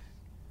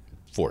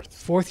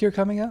 Fourth year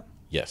coming up?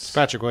 Yes.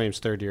 Patrick Williams'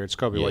 third year. It's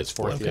Kobe Yeah, White's it's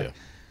fourth fourth, year. yeah.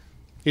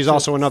 He's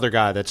also another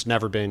guy that's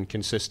never been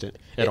consistent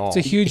at all. It's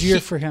a huge year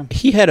for him.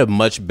 He had a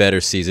much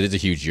better season. It's a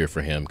huge year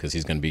for him because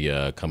he's going to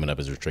be coming up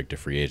as a restricted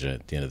free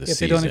agent at the end of the If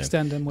season. they don't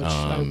extend him, which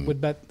I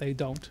would bet they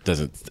don't.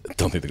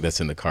 Don't think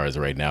that's in the cards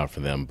right now for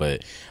them.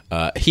 But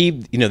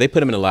they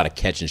put him in a lot of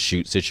catch and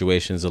shoot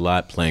situations a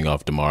lot, playing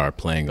off DeMar,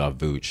 playing off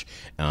Vooch,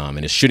 and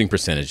his shooting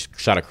percentage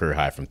shot a career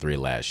high from 3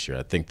 last year.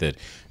 I think that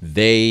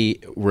they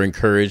were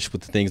encouraged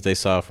with the things they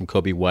saw from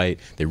Kobe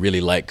White. They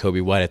really like Kobe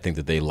White. I think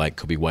that they like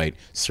Kobe White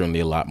certainly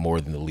a lot more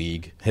than the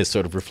league has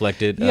sort of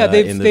reflected. Yeah,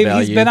 in the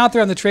value. He's been out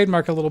there on the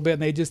trademark a little bit,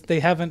 and they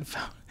haven't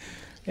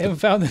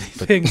found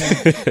anything.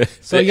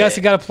 So you guys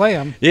got to play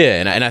him.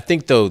 Yeah, and I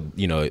think though,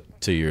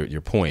 to your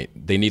point,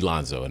 they need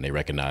Lonzo, and they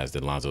recognize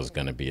that Lonzo is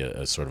going to be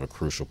a sort of a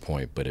crucial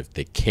point. But if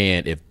they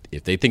can't,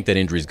 if they think that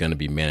injury is going to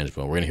be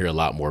manageable, we're going to hear a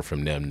lot more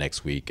from them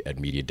next week at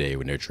Media Day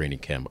when their training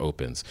camp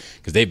opens,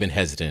 because they've been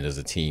hesitant as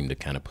a team to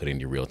kind of put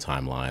any real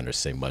timeline or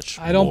say much.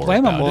 I don't more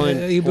blame him. about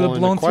it. He would have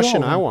blown the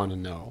question through all I of them. want to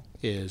know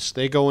is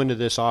they go into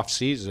this off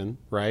season,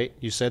 right?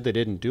 You said they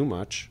didn't do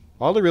much.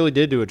 All they really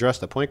did to address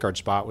the point guard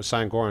spot was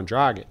sign Goran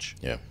Dragic,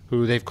 Yeah.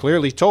 who they've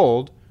clearly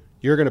told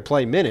you're going to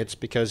play minutes,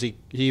 because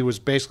he was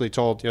basically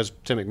told, as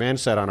Tim McMahon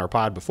said on our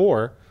pod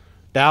before,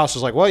 Dallas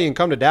is like, well, you can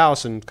come to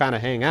Dallas and kind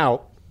of hang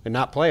out and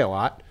not play a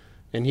lot.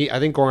 And I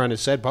think Goran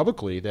has said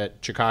publicly that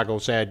Chicago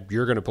said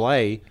you're going to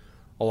play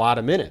a lot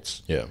of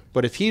minutes. Yeah.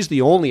 But if he's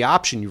the only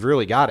option you've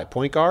really got at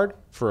point guard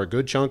for a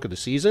good chunk of the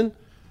season,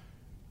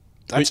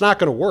 that's not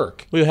going to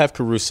work. Well, you'll have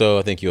Caruso.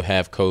 I think you'll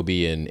have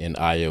Kobe and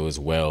Io as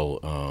well.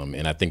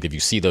 And I think if you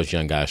see those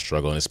young guys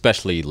struggle, and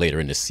especially later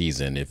in the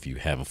season, if you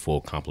have a full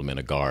complement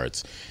of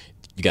guards,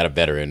 you got a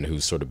veteran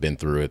who's sort of been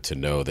through it to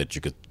know that you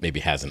could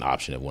maybe has an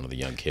option if one of the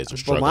young kids are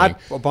struggling.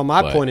 But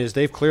my point is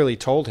they've clearly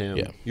told him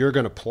you're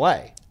going to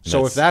play.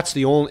 So if that's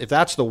the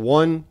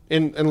one,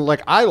 and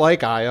like I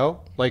like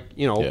Io,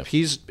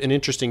 he's an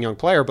interesting young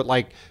player, but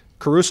like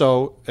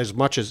Caruso, as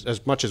much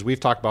as we've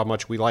talked about how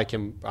much we like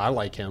him, I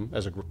like him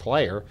as a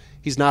player.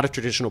 He's not a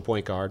traditional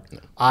point guard. No.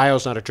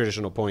 Io's not a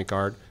traditional point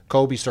guard.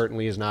 Kobe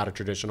certainly is not a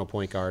traditional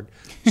point guard.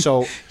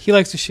 So he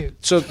likes to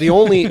shoot. So the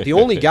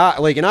only guy,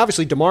 and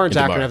obviously DeMar and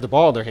Zach are going to have the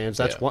ball in their hands.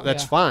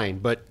 That's fine.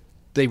 But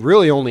they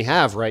really only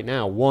have right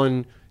now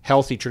one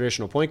healthy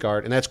traditional point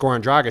guard, and that's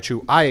Goran Dragic,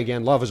 who I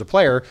again love as a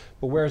player,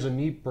 but wears a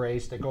knee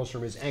brace that goes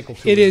from his ankle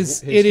to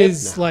his hip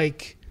now.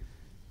 Like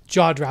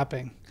jaw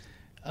dropping.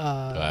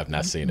 I've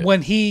not seen it.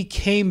 When he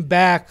came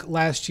back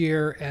last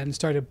year and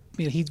started,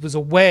 he was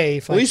away.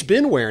 For he's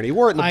been wearing. He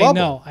wore it in the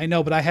bubble. I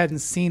know, but I hadn't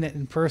seen it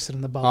in person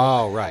in the bubble.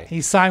 Oh, right.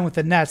 He signed with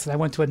the Nets, and I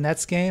went to a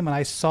Nets game, and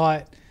I saw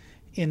it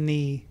in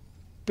the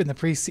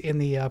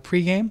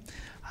pregame.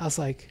 I was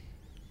like,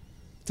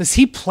 does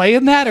he play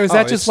in that, or is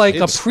that just like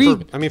a pre?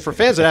 For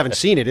fans that haven't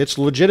seen it, it's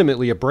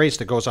legitimately a brace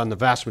that goes on the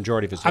vast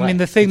majority of his leg.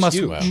 The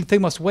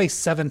thing must weigh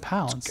 7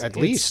 pounds at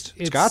least.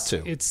 It's got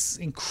to. It's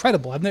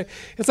incredible.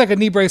 It's like a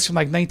knee brace from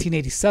like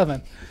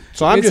 1987.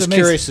 So I'm just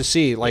curious to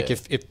see,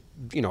 if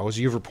as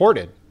you've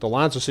reported, the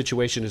Lonzo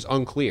situation is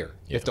unclear.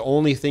 Yeah. If the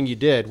only thing you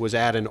did was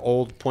add an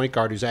old point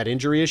guard who's had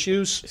injury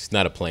issues, it's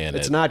not a plan.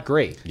 It's not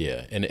great.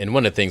 Yeah, and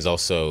one of the things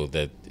also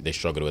that they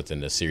struggled with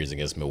in the series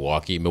against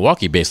Milwaukee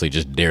basically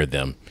just dared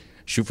them.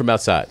 Shoot from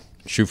outside,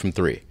 shoot from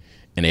 3.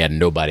 And they had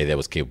nobody that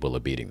was capable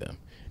of beating them.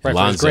 Right,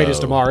 Lonzo, as great as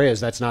DeMar is,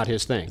 that's not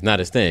his thing. It's not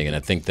his thing. And I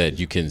think that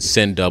you can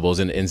send doubles.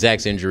 And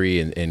Zach's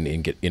injury and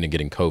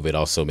getting COVID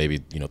also maybe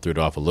threw it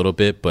off a little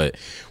bit. But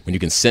when you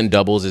can send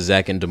doubles as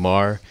Zach and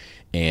DeMar,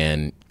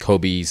 and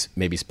Kobe's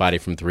maybe spotty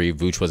from 3,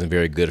 Vooch wasn't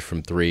very good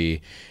from 3,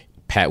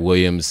 Pat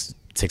Williams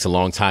takes a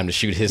long time to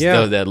shoot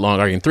that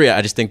long arguing 3.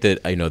 I just think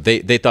that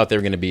they thought they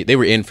were going to be, they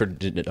were in for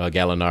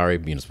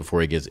Gallinari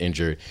before he gets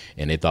injured,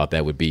 and they thought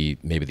that would be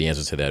maybe the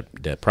answer to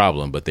that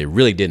problem, but they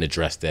really didn't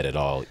address that at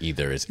all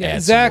either. As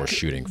add Zach some more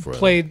shooting for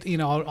played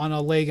on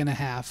a leg and a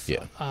half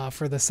Yeah.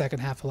 For the second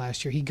half of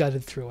last year. He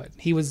gutted through it.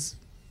 He was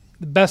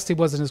the best he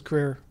was in his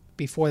career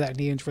before that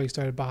knee injury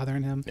started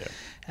bothering him,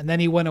 and then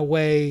he went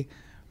away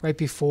right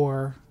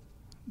before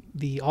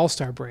the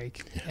All-Star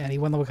break, and he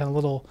went on a kind of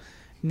little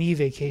knee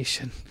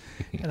vacation.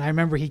 And I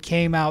remember he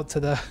came out to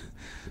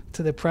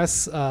the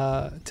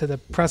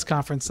press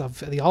conference of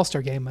the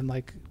All-Star game, and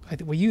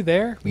were you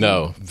there?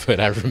 No, but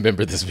I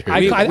remember this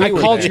very. I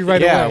called you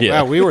right away.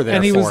 Yeah, we were there.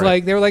 And he was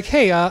like, they were like,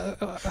 hey,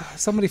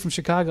 somebody from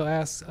Chicago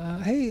asked,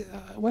 hey,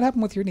 what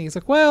happened with your knee? He's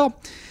like, well,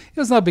 it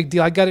was not a big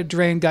deal. I got it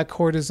drained, got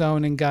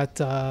cortisone, and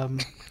got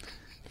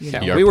You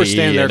know? Yeah, we were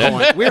standing there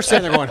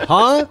going,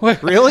 huh?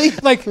 Really?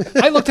 Like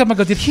I looked at him and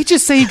go, did he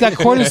just say he got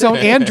cortisone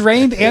and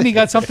drained and he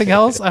got something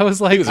else? I was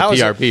like, He was a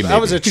PRP.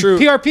 That was a true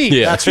PRP.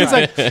 Yeah. That's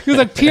right. He was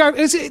like PR.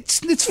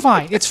 It's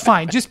fine. It's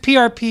fine. Just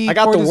PRP. I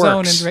got the cortisone,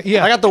 works. And,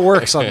 yeah. I got the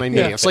works on my knee.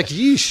 Yeah. It's like,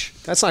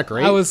 yeesh, that's not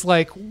great. I was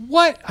like,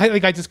 what?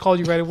 I just called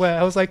you right away.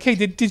 I was like, hey,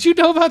 did you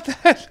know about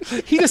that?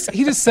 He just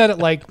said it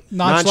like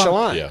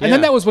nonchalant. Yeah. And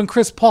then that was when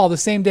Chris Paul, the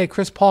same day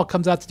Chris Paul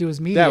comes out to do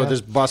his media. yeah, with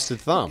his busted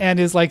thumb. and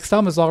his like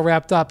thumb is all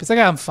wrapped up. He's like,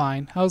 I'm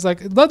fine. I was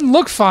like, it doesn't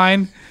look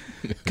fine.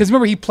 Because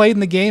remember, he played in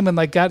the game and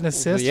like got an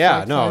assist. Yeah, for,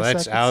 like, no, 5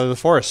 that's seconds. out of the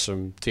force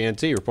from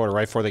TNT reported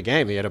right before the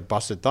game. He had a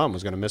busted thumb,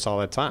 was going to miss all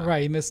that time.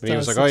 Right, he missed, And he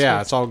was like, 6 "Oh yeah,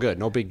 weeks. it's all good,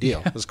 no big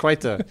deal." It was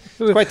quite the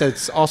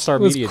all-star It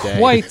was media day.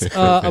 quite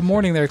a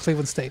morning there at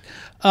Cleveland State.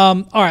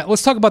 All right,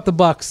 let's talk about the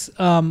Bucks.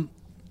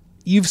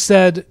 You've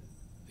said,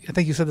 I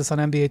think you said this on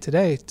NBA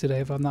today,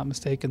 if I'm not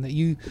mistaken,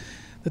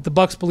 that the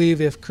Bucks believe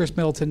if Chris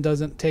Middleton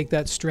doesn't take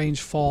that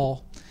strange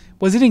fall,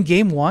 was it in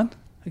Game 1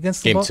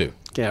 against the Game Bucks? 2.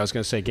 Yeah, I was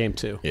going to say game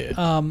 2.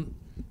 Yeah.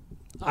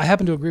 I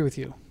happen to agree with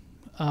you.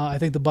 I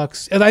think the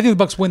Bucks, and I think the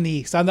Bucks win the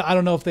East. I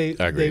don't know if they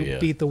agree, yeah.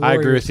 beat the I Warriors.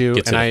 agree with you,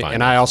 Get to and the I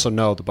finals. also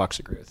know the Bucks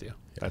agree with you.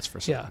 That's for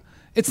sure. Yeah,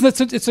 it's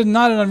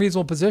not an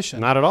unreasonable position.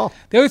 Not at all.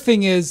 The other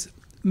thing is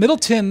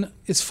Middleton,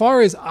 as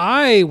far as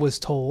I was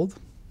told,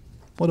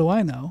 what do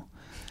I know?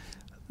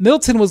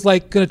 Middleton was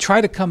like going to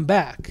try to come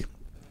back.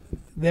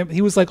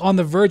 He was like on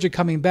the verge of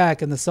coming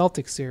back in the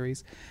Celtics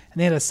series, and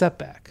they had a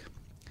setback.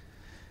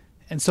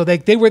 And so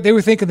they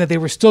were thinking that they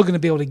were still going to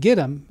be able to get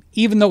him,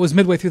 even though it was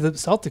midway through the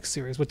Celtics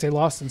series, which they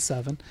lost in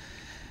 7.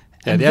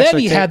 Yeah, And the then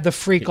he expecta- had the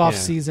freak Yeah.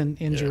 off-season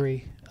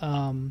injury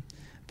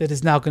that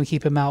is now going to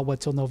keep him out,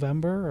 till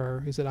November,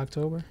 or is it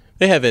October?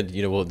 They haven't,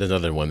 well, there's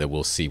another one that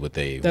we'll see what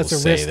they That's will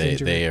a say. wrist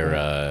injury, They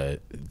are,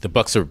 the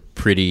Bucks are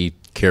pretty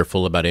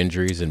careful about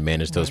injuries and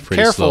manage those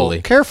pretty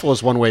slowly. Careful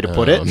is one way to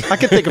put it. I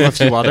can think of a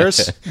few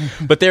others.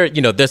 But they're,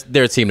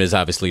 their team is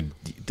obviously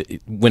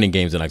winning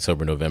games in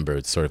October, November.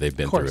 It's sort of they've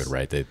been through course. it,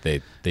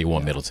 right? They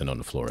want Middleton on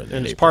the floor.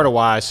 And it's part of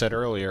why I said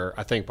earlier,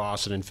 I think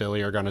Boston and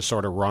Philly are going to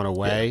sort of run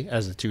away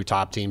as the two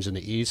top teams in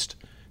the East,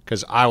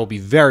 because I will be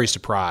very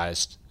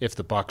surprised if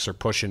the Bucks are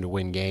pushing to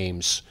win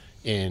games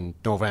in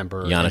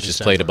November. and Giannis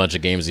just played a December. bunch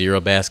of games of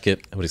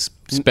Eurobasket. I would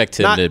expect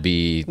him to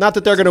be. Not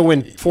that they're going to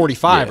win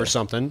 45 Yeah. or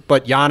something,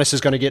 but Giannis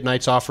is going to get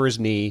nights off for his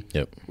knee.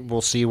 Yep.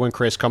 We'll see when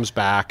Chris comes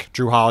back.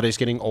 Drew Holiday's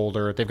getting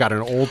older. They've got an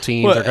old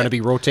team. Well, they're going to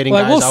be rotating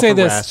Well, guys I will out say for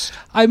this: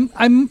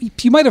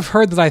 rest. you might have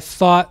heard that I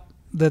thought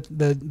that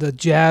the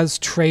Jazz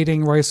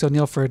trading Royce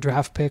O'Neal for a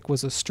draft pick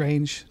was a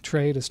strange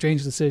trade, a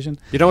strange decision.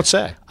 You don't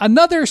say.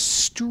 Another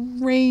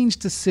strange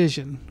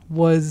decision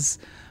was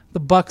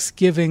the Bucks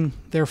giving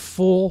their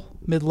full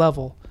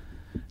mid-level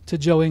to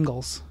Joe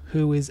Ingles,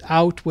 who is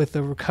out with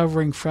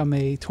recovering from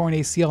a torn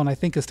ACL and I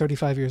think is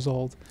 35 years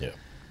old. Yeah.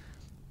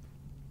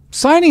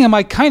 Signing him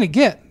I kind of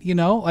get,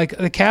 like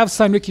the Cavs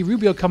signed Ricky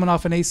Rubio coming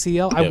off an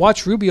ACL. I Yep.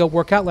 watched Rubio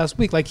work out last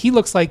week. Like he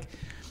looks like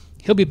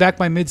he'll be back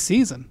by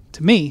mid-season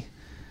to me.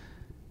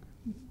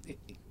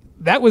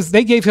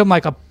 They gave him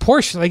like a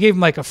portion. They gave him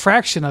like a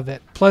fraction of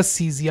it. Plus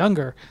he's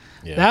younger.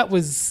 Yeah. That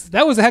was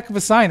a heck of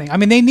a signing. I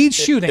mean, they need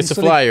shooting. It's a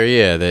so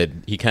flyer, that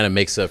he kind of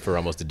makes up for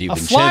almost a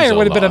DiVincenzo flyer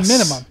would have been a loss.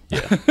 minimum.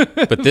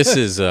 Yeah. But this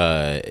is,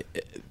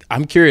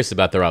 I'm curious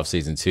about their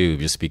offseason too,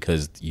 just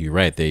because you're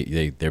right.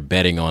 They're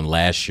betting on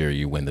last year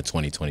you win the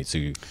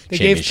 2022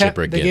 championship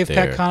or They get gave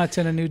there. Pat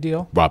Connaughton a new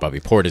deal. Bobby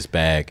Portis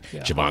back.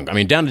 Javon. I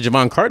mean, down to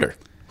Javon Carter,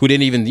 who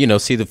didn't even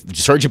see the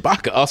Serge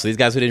Ibaka. Also, these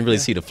guys who didn't really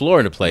see the floor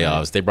in the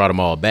playoffs. They brought them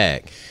all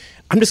back.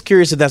 I'm just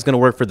curious if that's going to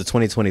work for the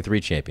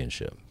 2023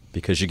 championship,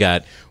 because you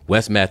got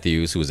Wes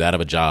Matthews, who was out of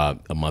a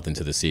job a month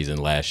into the season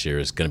last year,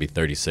 is going to be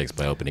 36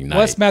 by opening night.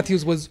 Wes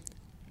Matthews was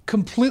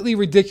completely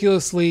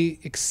ridiculously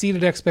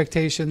exceeded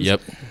expectations. Yep.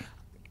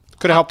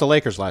 Could have helped the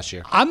Lakers last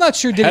year. I'm not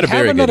sure. Did Had he a have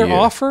very good another year.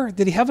 offer?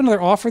 Did he have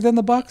another offer than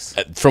the Bucks?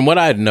 From what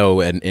I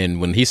know,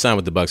 and when he signed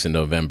with the Bucks in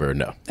November,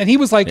 no. And he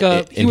was like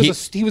And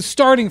he was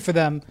starting for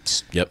them,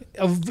 Yep.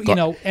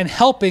 and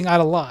helping out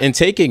a lot. And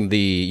taking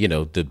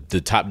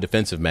the top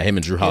defensive man, him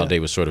and Drew Holiday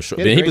was sort of short.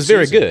 He had a He great was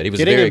very season. good. He was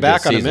Getting very him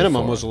back good on a season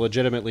minimum for was a him.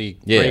 legitimately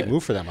Yeah. great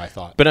move for them, I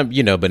thought. But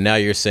but now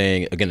you're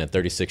saying again a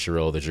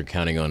 36-year-old that you're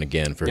counting on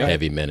again for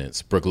heavy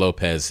minutes. Brooke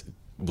Lopez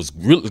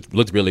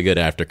looked really good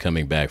after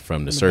coming back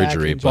from the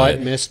surgery, injury. But but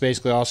missed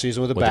basically all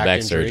season with a with back the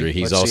back injury. surgery,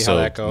 he's Let's see how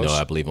also that goes.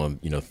 I believe on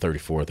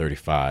 34,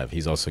 35.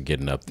 He's also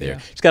getting up there.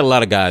 He's got a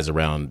lot of guys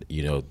around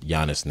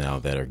Giannis now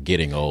that are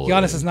getting old.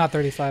 Giannis is not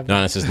 35.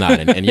 Giannis is not,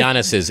 and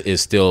Giannis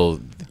is still,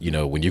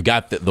 when you've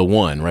got the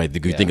one, right?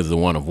 You think of the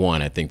one of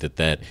one. I think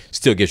that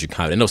still gives you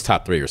confidence. And those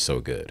top three are so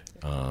good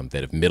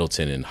that if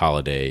Middleton and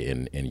Holiday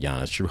and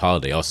Giannis, Drew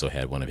Holiday also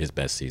had one of his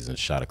best seasons,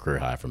 shot a career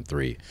high from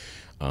 3.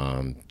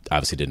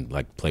 Obviously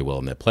didn't play well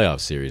in that playoff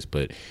series,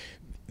 but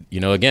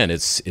again,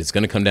 it's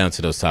going to come down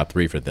to those top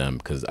 3 for them,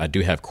 because I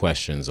do have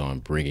questions on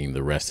bringing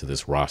the rest of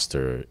this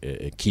roster,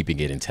 keeping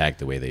it intact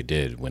the way they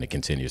did when it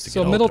continues to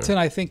So get older. Middleton,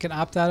 I think, can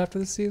opt out after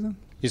this season.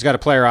 He's got a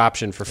player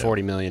option for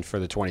 $40 million for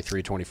the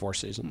 23-24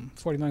 season.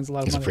 $40 million is a lot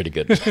of He's money. pretty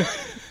good.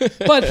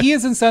 But he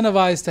is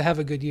incentivized to have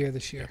a good year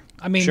this year.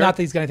 I mean, Sure. not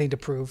that he's got anything to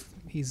prove.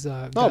 He's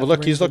No, but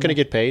look, he's looking to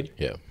get paid.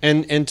 Yeah.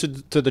 And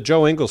to the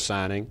Joe Ingles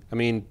signing, I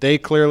mean, they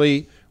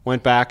clearly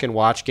went back and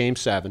watched Game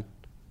 7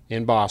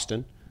 in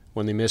Boston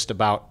when they missed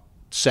about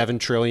 7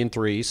 trillion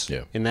threes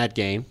in that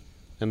game.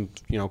 And,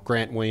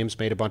 Grant Williams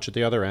made a bunch at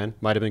the other end.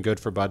 Might have been good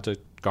for Bud to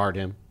guard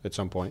him at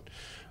some point.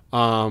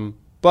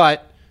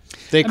 But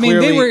they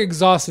clearly... they were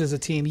exhausted as a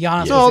team.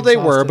 Giannis No, was they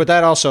were, exhausted. but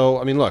that also,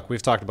 I mean, look,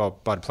 we've talked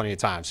about Bud plenty of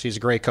times. He's a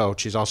great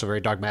coach. He's also very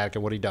dogmatic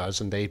in what he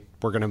does, and they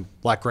were going to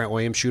let Grant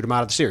Williams shoot him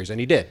out of the series, and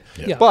he did.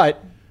 Yeah.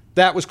 But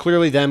that was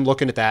clearly them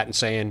looking at that and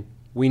saying,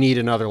 we need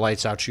another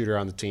lights-out shooter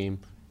on the team.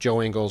 Joe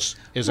Ingles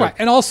is Right,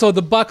 and also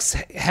the Bucks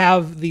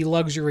have the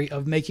luxury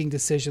of making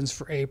decisions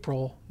for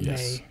April,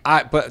 May.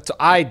 But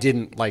I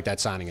didn't like that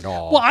signing at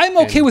all. Well, I'm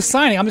okay with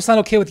signing. I'm just not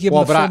okay with giving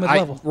the full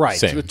mid-level. Right.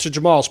 Same. To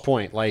Jamal's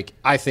point,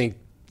 I think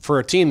for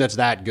a team that's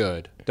that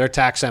good, their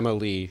tax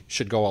MLE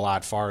should go a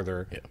lot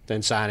farther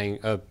than signing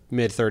a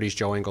mid-30s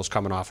Joe Ingles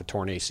coming off a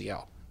torn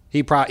ACL.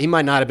 He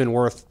might not have been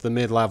worth the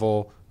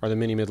mid-level or the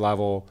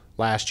mid-level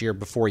last year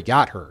before he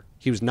got hurt.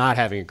 He was not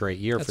having a great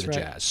year for the right.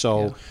 Jazz.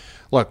 So,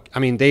 look, I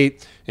mean,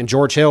 and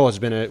George Hill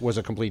was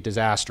a complete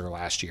disaster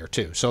last year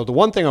too. So the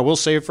one thing I will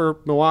say for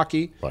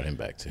Milwaukee, Brought him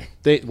back too.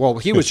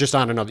 he was just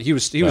on another. He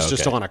was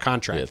just okay. on a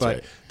contract, Yeah, that's but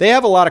right. they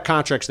have a lot of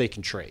contracts they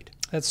can trade.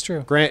 That's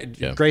true.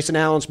 Grayson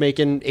Allen's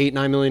making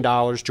 $8-9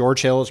 million.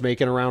 George Hill is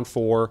making around $4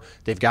 million.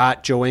 They've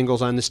got Joe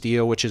Ingles on this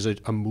deal, which is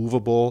a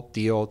movable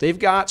deal. They've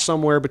got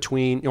somewhere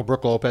between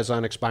Brook Lopez on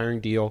an expiring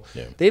deal.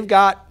 Yeah. They've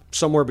got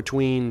somewhere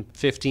between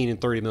 $15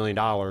 and $30 million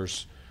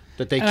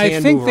that they And can.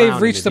 I think move they've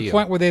around reached in a the deal.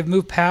 point where they've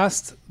moved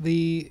past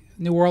the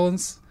New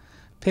Orleans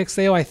picks.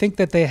 I think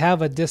that they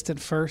have a distant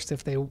first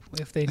if they need.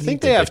 I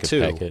think they have Pick a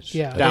two package.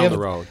 Yeah, they down have- the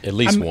road. At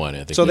least one. I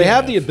think So they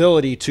have the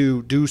ability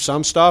to do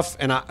some stuff,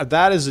 and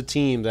that is a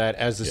team that,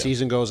 as the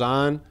season goes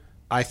on,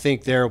 I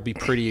think they'll be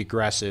pretty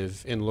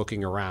aggressive in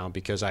looking around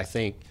because I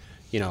think,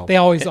 They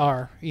always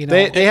are. they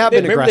have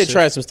been Remember aggressive. they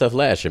tried some stuff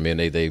last year. I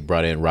mean, they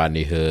brought in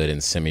Rodney Hood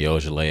and Semi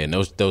Ojeleye, and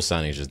those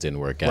signings just didn't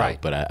work out. Right.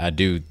 But I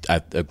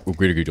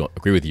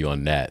agree with you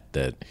on that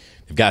they've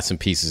got some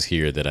pieces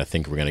here that I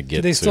think we're going to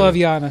get. They still have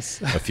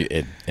Giannis. a few,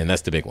 and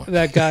that's the big one.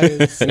 That guy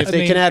is. And if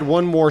they can add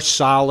one more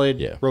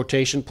solid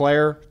rotation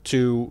player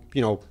to,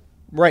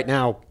 right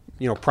now,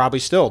 probably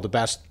still the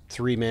best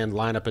three-man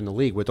lineup in the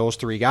league with those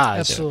three guys.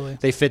 Absolutely.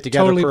 They fit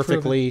together Totally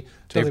perfectly. proven.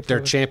 Totally They're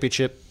proven.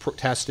 championship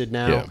tested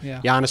now. Yeah.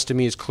 Giannis, to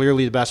me, is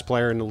clearly the best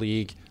player in the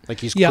league.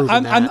 Like, he's Yeah,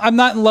 proven that. I'm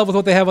not in love with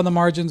what they have on the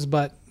margins,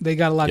 but they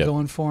got a lot Yep.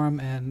 going for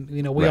them, and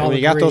we all When agree.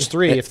 you got those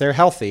three, if they're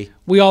healthy,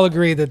 We all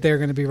agree that they're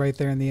going to be right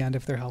there in the end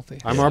if they're healthy.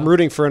 I'm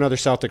rooting for another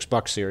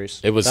Celtics-Bucks series.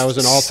 It was that was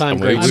an all-time I mean,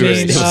 great we were-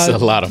 series. it was a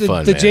lot of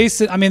fun, The man.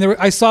 Jason,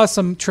 I saw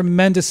some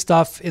tremendous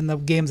stuff in the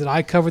games that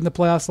I covered in the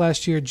playoffs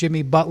last year.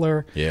 Jimmy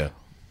Butler Yeah.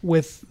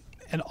 with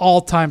an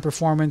all-time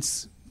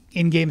performance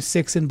in Game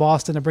 6 in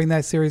Boston to bring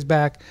that series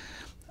back.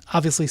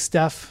 Obviously,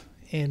 Steph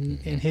in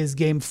his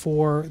Game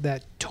 4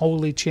 that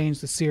totally changed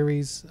the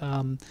series.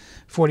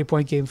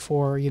 40-point Game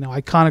 4,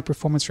 iconic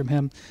performance from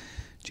him.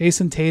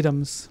 Jason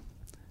Tatum's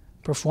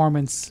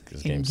performance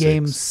His in Game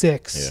Game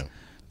 6. 6 Yeah.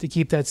 to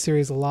keep that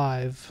series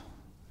alive.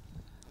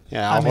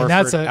 Yeah, I mean,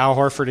 that's Al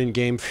Horford in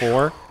Game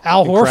 4.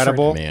 Al Horford.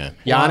 Incredible. Man.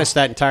 Giannis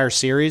that entire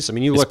series. I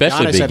mean, you look,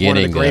 Especially Giannis had one of the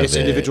beginning greatest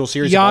of it. individual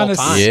series Giannis of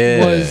all time.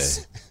 Yeah.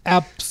 was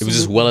absolutely It was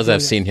as well as I've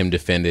brilliant. seen him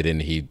defend it,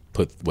 and he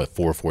put,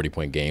 4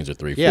 40-point games or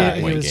 3 Yeah,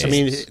 40-point he was-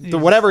 games. I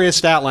mean, whatever his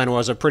stat line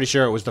was, I'm pretty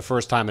sure it was the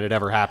first time it had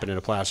ever happened in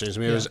a playoff series.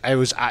 I mean, it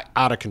was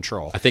out of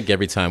control. I think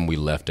every time we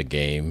left a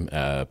game,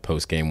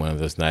 post game one of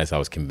those nights, I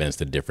was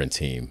convinced a different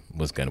team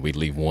was going to. We'd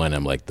leave one,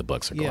 I'm like, the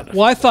Bucks are going to.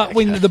 Well, I thought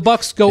when the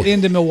Bucks go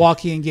into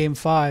Milwaukee in Game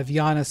 5,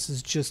 Giannis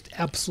is just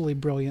absolutely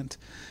brilliant,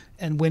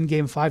 and win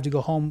Game 5 to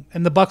go home.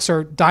 And the Bucks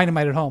are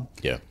dynamite at home.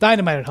 Yeah.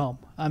 Dynamite at home.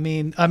 I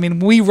mean,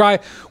 we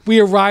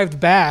arrived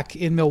back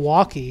in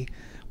Milwaukee.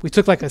 We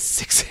took like a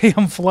 6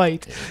 a.m.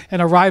 flight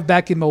and arrived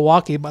back in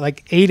Milwaukee by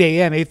like 8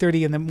 a.m.,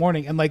 8:30 in the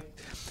morning, and like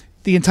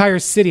the entire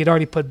city had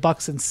already put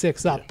Bucks and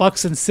 6 up.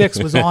 Bucks and 6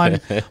 was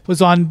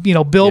on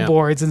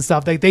billboards and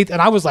stuff. They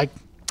and I was like,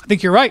 I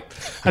think you're right.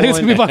 I think it's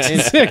gonna be Bucks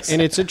and 6.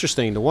 And it's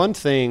interesting. The one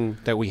thing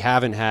that we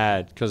haven't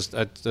had, because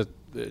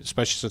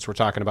especially since we're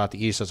talking about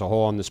the East as a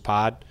whole on this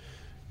pod,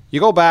 you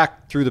go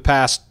back through the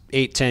past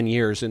 8-10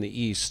 years in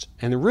the East,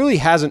 and there really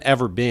hasn't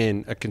ever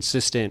been a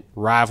consistent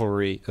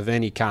rivalry of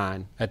any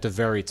kind at the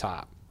very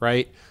top,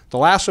 right? The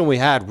last one we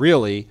had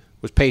really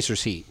was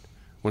Pacers Heat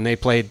when they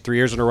played 3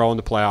 years in a row in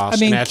the playoffs. I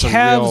mean, and that's a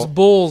Cavs, real,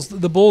 Bulls.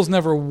 The Bulls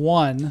never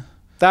won.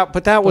 that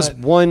was but-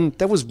 one.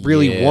 That was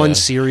really Yeah. one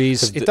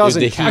series. It The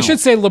doesn't Heat- count. I should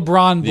say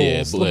LeBron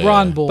Bulls. Yeah,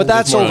 LeBron Bulls. but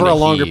that's more on over the a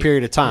longer Heat.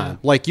 period of time.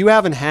 Like, you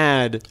haven't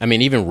had. I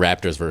mean, even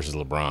Raptors versus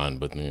LeBron,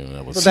 but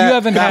that was. But So you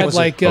haven't that had was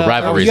like a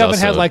rivalry you haven't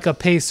had also. like a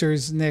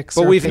Pacers Knicks.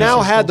 But or we've now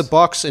Pacers had the Bulls.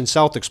 Bucks and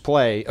Celtics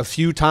play a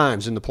few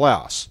times in the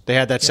playoffs. They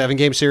had that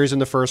 7-game series in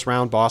the first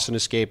round Boston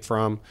escaped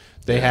from.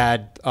 They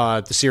had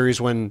the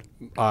series when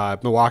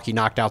Milwaukee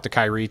knocked out the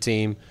Kyrie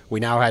team. We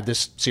now had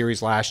this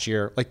series last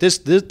year. Like this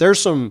there's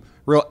some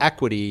real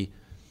equity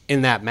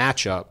in that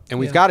matchup, and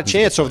we've got a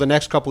chance over the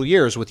next couple of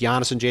years with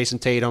Giannis and Jason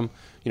Tatum,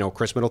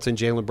 Chris Middleton,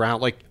 Jaylen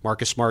Brown, like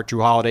Marcus Smart,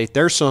 Drew Holiday.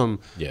 There's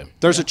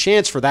a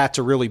chance for that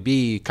to really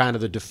be kind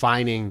of the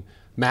defining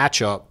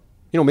matchup.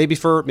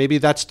 Maybe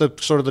that's the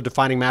sort of the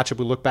defining matchup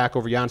we look back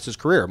over Giannis's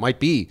career. It might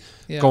be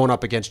going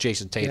up against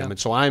Jason Tatum, and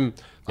so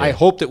I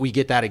hope that we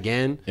get that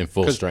again in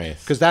full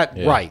strength. Because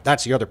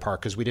that's the other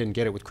part, because we didn't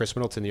get it with Chris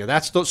Middleton the year.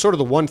 That's sort of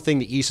the one thing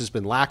the East has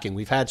been lacking.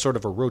 We've had sort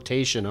of a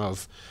rotation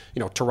of,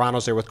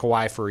 Toronto's there with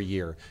Kawhi for a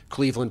year.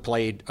 Cleveland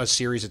played a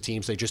series of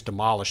teams they just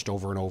demolished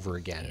over and over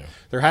again. Yeah.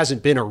 There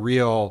hasn't been a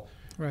real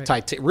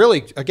tight.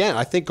 Really, again,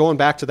 I think going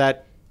back to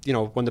that,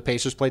 when the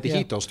Pacers played the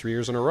Heat those 3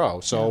 years in a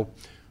row. So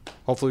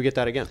hopefully we get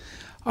that again.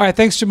 All right,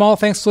 thanks, Jamal.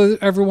 Thanks to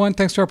everyone.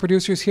 Thanks to our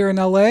producers here in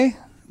LA.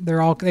 They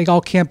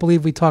all can't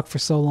believe we talked for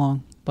so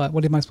long. But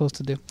what am I supposed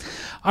to do?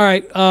 All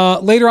right.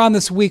 Later on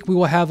this week, we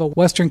will have a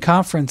Western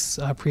Conference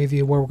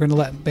preview where we're going to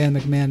let Ben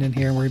McMahon in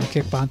here and we're going to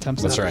kick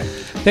Bontemps out. That's right.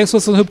 Thanks for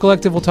listening to Hoop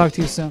Collective. We'll talk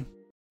to you soon.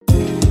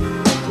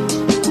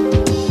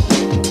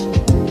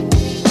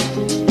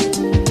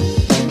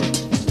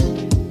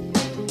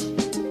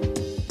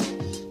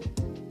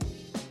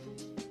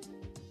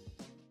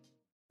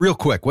 Real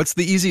quick, what's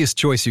the easiest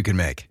choice you can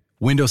make?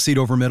 Window seat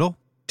over middle?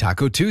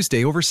 Taco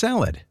Tuesday over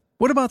salad?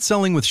 What about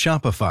selling with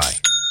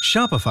Shopify?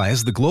 Shopify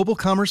is the global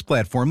commerce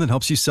platform that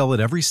helps you sell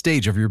at every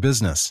stage of your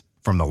business.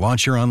 From the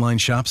launch your online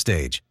shop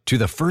stage, to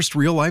the first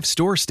real-life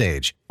store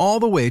stage, all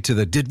the way to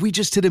the did we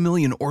just hit 1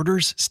 million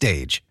orders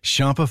stage.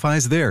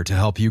 Shopify's there to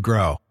help you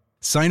grow.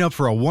 Sign up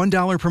for a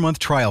 $1 per month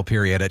trial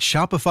period at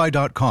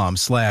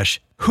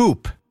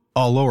shopify.com/hoop,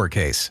 all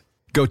lowercase.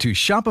 Go to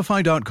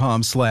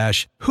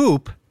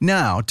shopify.com/hoop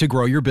now to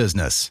grow your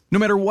business, no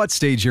matter what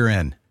stage you're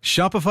in.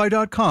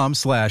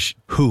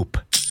 Shopify.com/hoop.